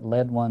that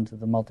led one to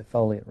the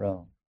multifoliate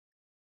rose.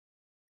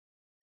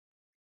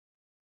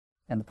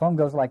 And the poem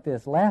goes like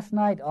this. Last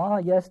night,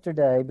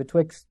 yesterday,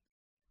 betwixt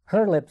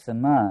her lips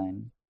and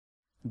mine,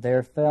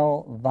 there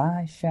fell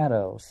thy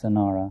shadow,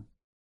 Cinara.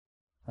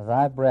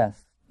 Thy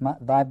breath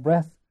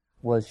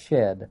was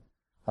shed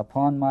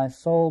upon my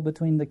soul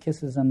between the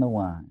kisses and the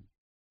wine.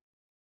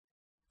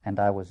 And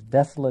I was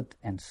desolate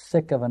and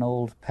sick of an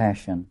old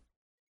passion.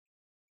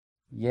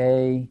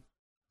 Yea,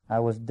 I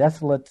was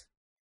desolate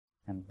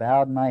and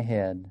bowed my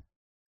head.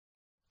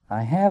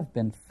 I have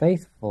been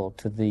faithful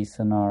to thee,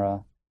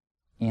 Cinara,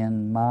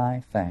 in my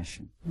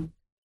fashion.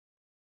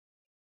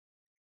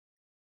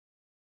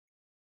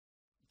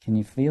 Can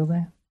you feel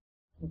that?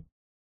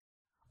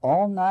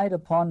 All night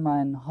upon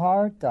mine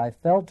heart I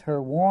felt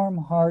her warm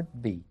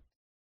heart beat.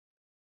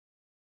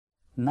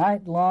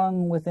 Night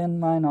long within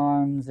mine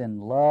arms in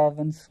love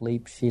and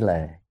sleep she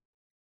lay.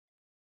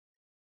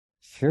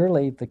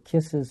 Surely the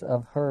kisses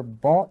of her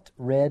bought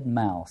red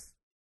mouth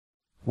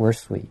were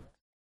sweet.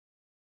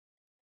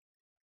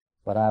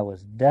 But I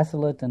was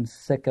desolate and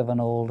sick of an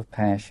old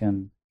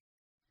passion.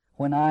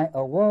 When I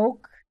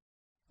awoke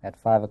at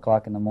 5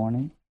 o'clock in the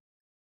morning,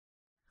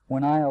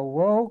 when I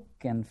awoke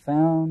and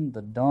found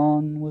the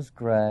dawn was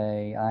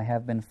gray, I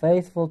have been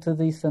faithful to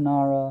thee,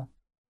 Cinara,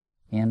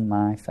 in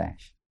my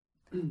fashion.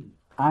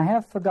 I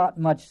have forgot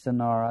much,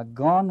 Cinara,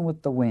 gone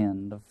with the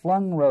wind,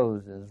 flung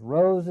roses,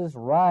 roses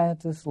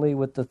riotously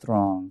with the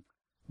throng,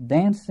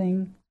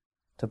 dancing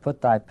to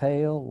put thy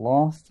pale,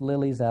 lost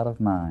lilies out of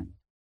mind.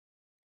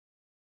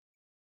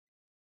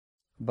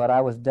 But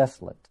I was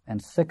desolate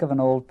and sick of an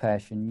old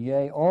passion,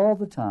 yea, all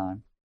the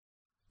time,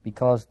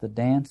 because the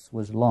dance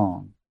was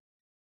long.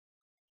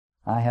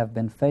 I have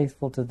been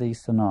faithful to thee,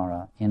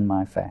 Cinara, in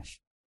my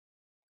fashion.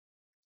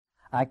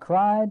 I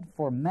cried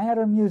for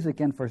madder music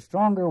and for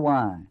stronger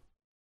wine.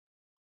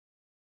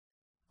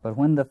 But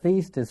when the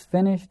feast is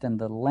finished and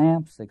the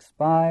lamps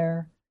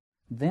expire,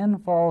 then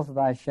falls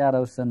thy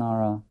shadow,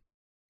 Cinara.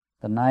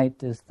 The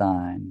night is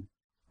thine,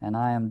 and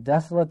I am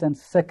desolate and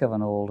sick of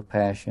an old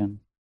passion,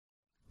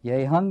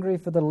 yea, hungry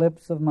for the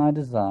lips of my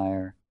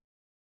desire.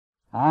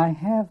 I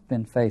have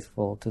been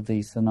faithful to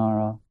thee,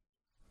 Cinara,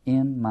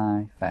 in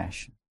my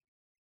fashion.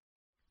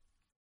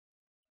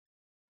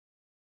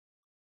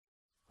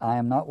 I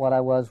am not what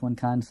I was when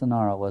kind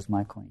Cinara was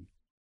my queen.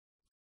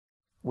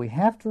 We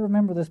have to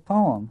remember this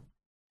poem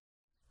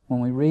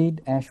when we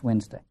read Ash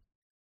Wednesday,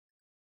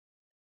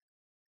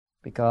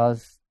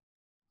 because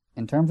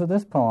in terms of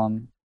this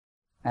poem,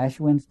 Ash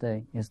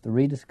Wednesday is the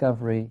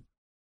rediscovery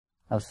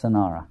of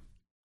Cinara,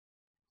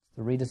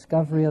 the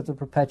rediscovery of the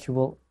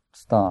perpetual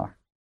star.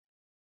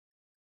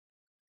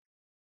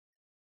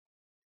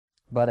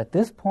 But at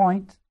this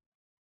point,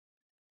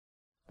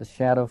 the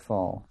shadow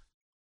falls.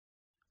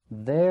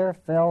 There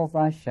fell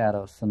thy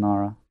shadow,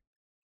 Cinara.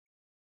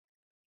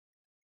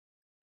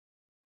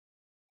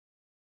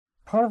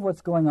 Part of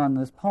what's going on in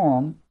this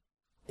poem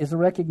is a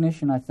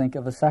recognition, I think,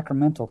 of a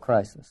sacramental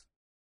crisis.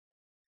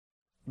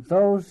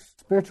 Those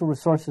spiritual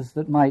resources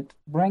that might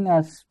bring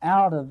us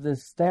out of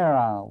this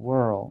sterile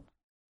world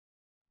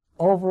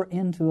over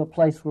into a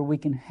place where we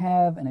can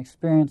have an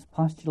experience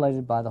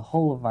postulated by the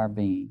whole of our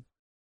being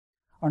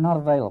are not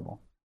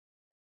available.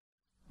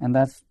 And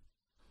that's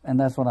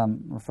what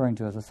I'm referring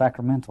to as a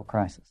sacramental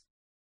crisis.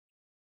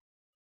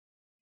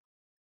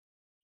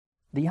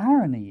 The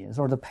irony is,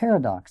 or the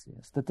paradox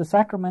is, that the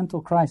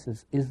sacramental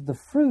crisis is the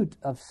fruit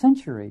of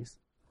centuries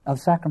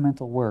of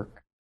sacramental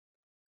work.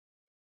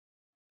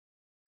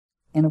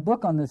 In a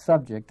book on this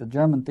subject, a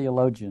German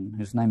theologian,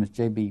 whose name is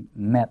J.B.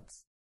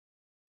 Metz,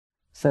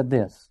 said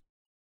this: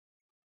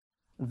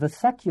 the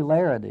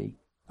secularity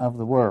of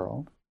the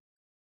world,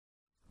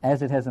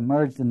 as it has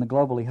emerged in the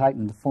globally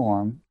heightened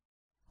form,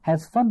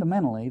 has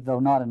fundamentally, though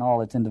not in all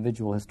its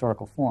individual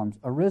historical forms,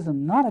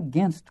 arisen not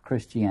against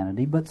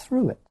Christianity, but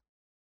through it.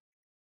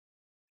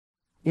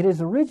 It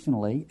is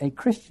originally a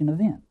Christian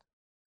event,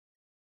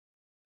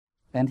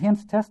 and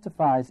hence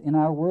testifies in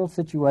our world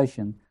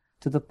situation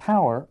to the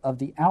power of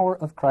the hour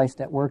of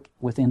Christ at work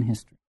within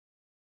history.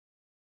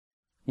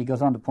 He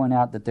goes on to point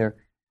out that there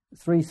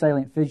three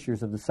salient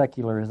features of the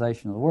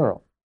secularization of the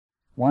world.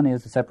 One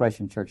is the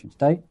separation of church and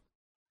state,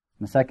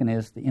 and the second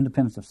is the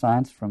independence of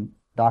science from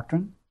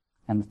doctrine,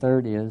 and the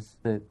third is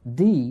the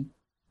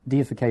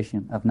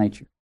deification of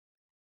nature.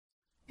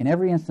 In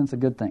every instance, a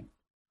good thing.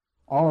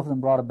 All of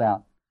them brought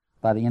about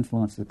by the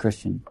influence of the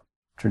Christian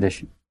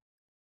tradition.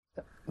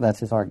 That's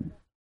his argument.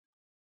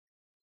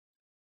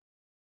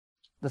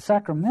 The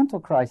sacramental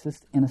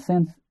crisis, in a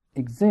sense,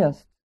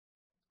 exists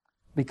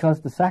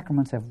because the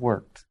sacraments have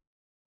worked.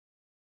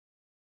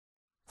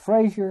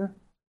 Fraser,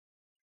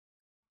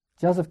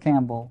 Joseph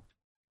Campbell,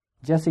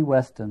 Jesse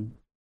Weston,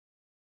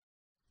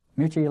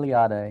 Mircea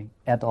Eliade,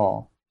 et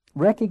al.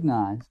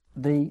 Recognized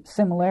the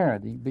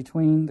similarity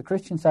between the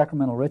Christian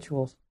sacramental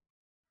rituals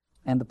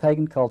and the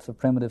pagan cults of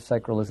primitive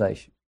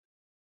sacralization.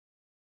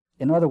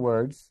 In other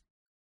words,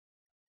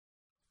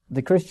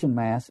 the Christian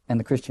Mass and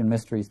the Christian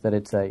mysteries that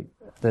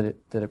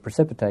it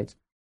precipitates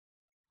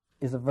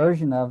is a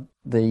version of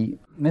the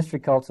mystery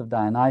cults of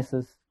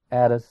Dionysus,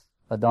 Attis,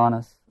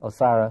 Adonis,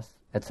 Osiris,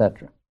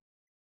 etc.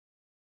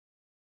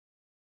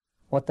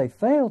 What they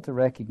fail to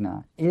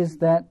recognize is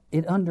that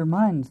it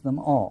undermines them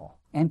all,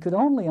 and could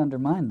only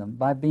undermine them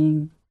by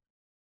being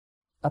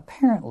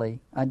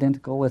apparently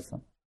identical with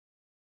them.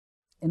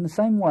 In the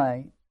same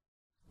way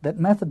that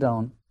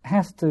methadone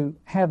has to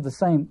have the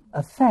same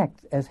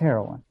effect as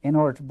heroin in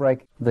order to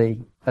break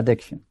the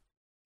addiction.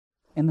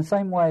 In the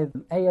same way,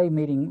 an AA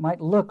meeting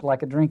might look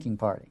like a drinking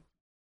party,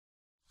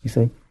 you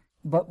see,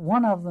 but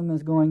one of them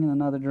is going in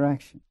another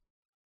direction.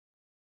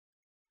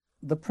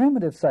 The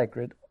primitive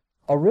sacred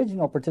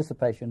original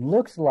participation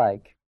looks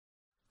like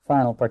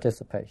final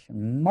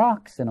participation,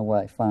 mocks in a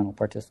way final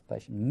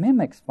participation,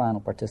 mimics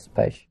final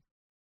participation.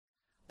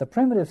 The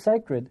primitive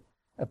sacred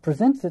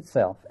presents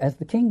itself as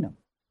the kingdom,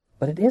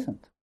 but it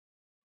isn't.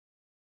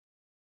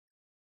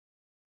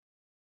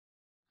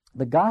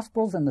 The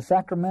Gospels and the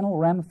sacramental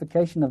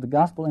ramification of the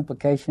gospel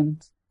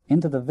implications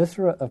into the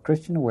viscera of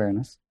Christian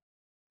awareness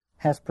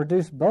has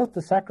produced both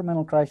the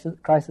sacramental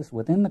crisis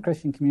within the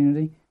Christian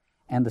community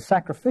and the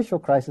sacrificial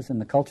crisis in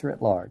the culture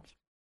at large.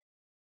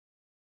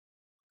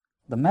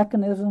 The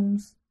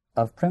mechanisms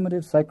of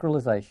primitive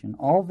sacralization,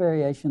 all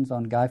variations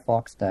on Guy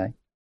Fawkes Day,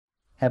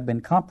 have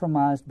been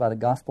compromised by the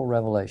gospel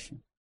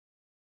revelation.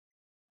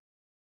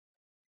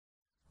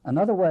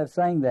 Another way of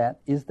saying that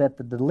is that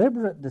the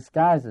deliberate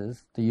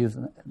disguises, to use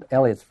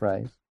Eliot's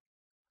phrase,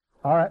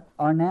 are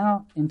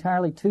now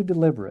entirely too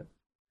deliberate.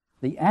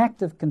 The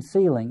act of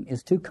concealing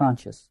is too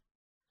conscious.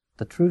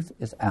 The truth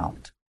is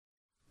out.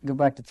 Go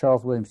back to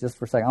Charles Williams just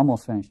for a second.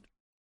 Almost finished.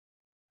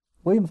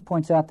 Williams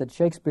points out that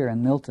Shakespeare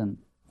and Milton,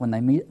 when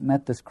they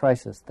met this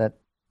crisis that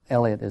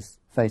Eliot is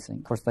facing,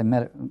 of course they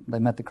met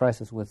the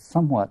crisis with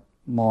somewhat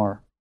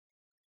more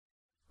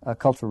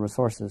cultural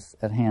resources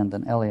at hand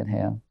than Eliot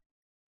had,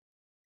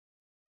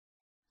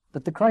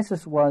 that the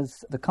crisis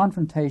was the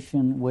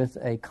confrontation with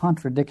a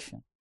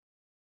contradiction,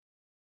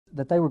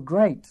 that they were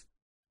great.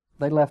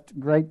 They left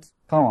great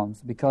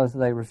poems because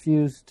they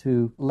refused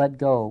to let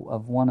go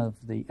of one of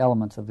the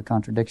elements of the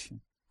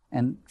contradiction.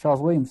 And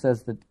Charles Williams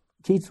says that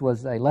Keats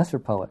was a lesser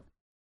poet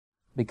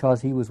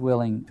because he was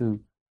willing to,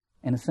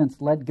 in a sense,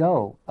 let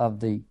go of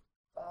the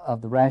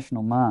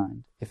rational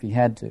mind, if he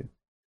had to,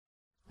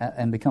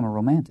 and become a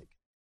romantic.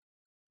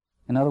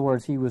 In other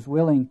words, he was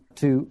willing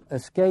to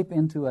escape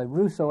into a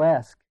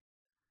Rousseau-esque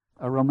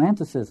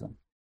romanticism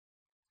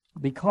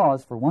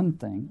because, for one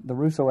thing, the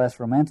Rousseau-esque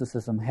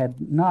romanticism had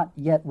not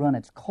yet run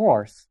its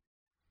course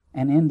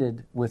and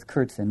ended with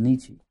Kurtz and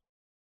Nietzsche.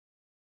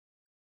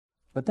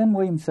 But then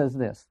Williams says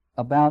this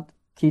about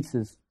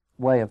Keats's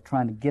way of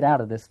trying to get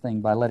out of this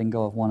thing by letting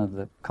go of one of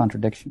the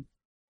contradictions.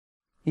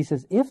 He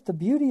says, if the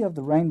beauty of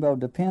the rainbow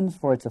depends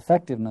for its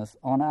effectiveness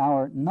on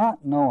our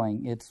not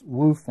knowing its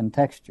woof and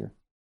texture,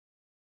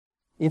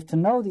 if to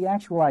know the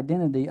actual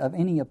identity of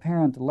any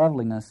apparent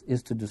loveliness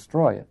is to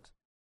destroy it,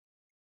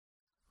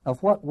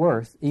 of what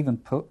worth, even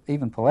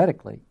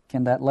poetically,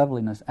 can that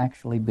loveliness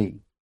actually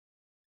be?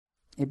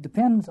 It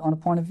depends on a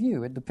point of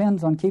view. It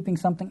depends on keeping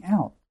something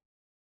out.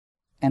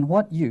 And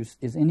what use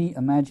is any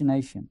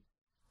imagination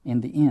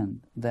in the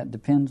end that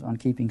depends on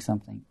keeping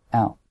something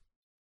out?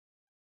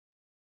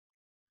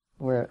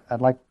 Where I'd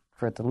like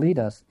for it to lead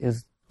us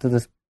is to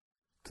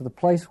the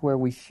place where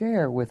we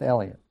share with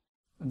Eliot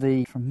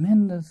the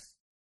tremendous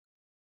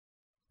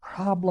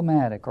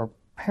problematic or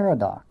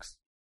paradox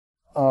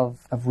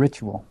of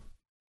ritual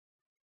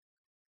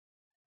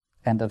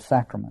and of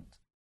sacrament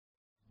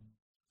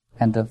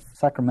and of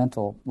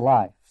sacramental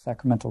life,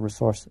 sacramental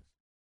resources.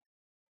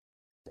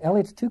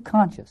 Eliot's too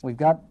conscious. We've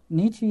got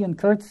Nietzsche and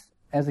Kurtz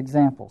as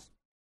examples.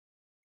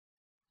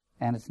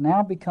 And it's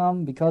now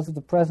become, because of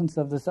the presence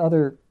of this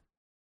other,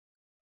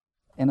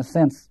 in a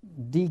sense,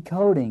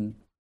 decoding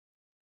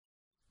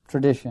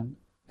tradition,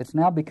 it's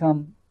now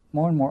become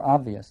more and more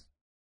obvious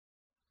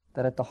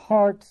that at the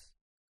heart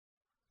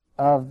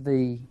of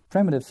the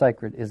primitive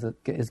sacred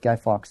is Guy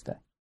Fawkes Day.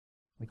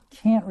 We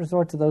can't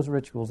resort to those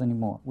rituals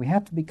anymore. We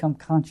have to become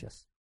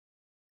conscious.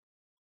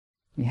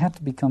 We have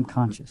to become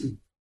conscious.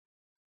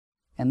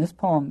 And this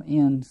poem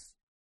ends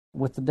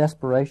with the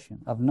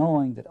desperation of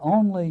knowing that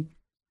only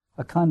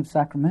a kind of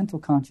sacramental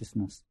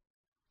consciousness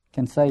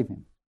can save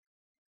him,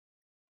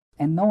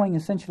 and knowing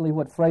essentially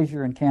what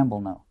Fraser and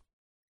Campbell know,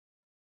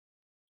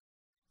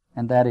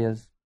 and that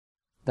is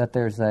that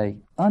there's a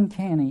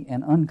uncanny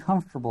and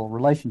uncomfortable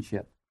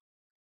relationship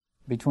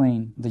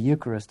between the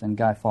Eucharist and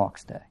Guy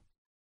Fawkes Day.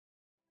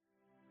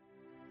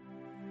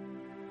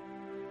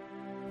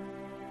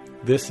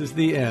 This is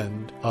the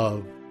end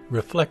of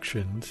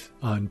Reflections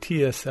on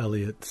T.S.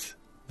 Eliot's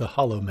The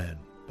Hollow Men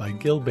by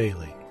Gil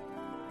Bailie.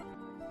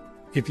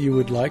 If you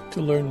would like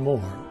to learn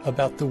more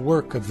about the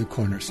work of the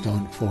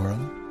Cornerstone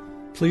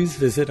Forum, please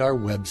visit our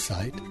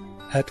website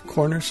at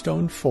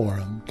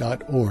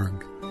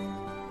cornerstoneforum.org.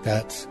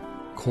 That's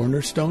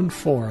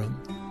Cornerstoneforum,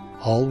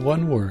 all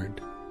one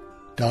word,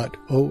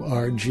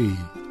 .org.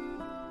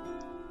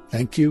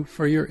 Thank you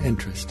for your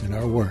interest in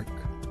our work.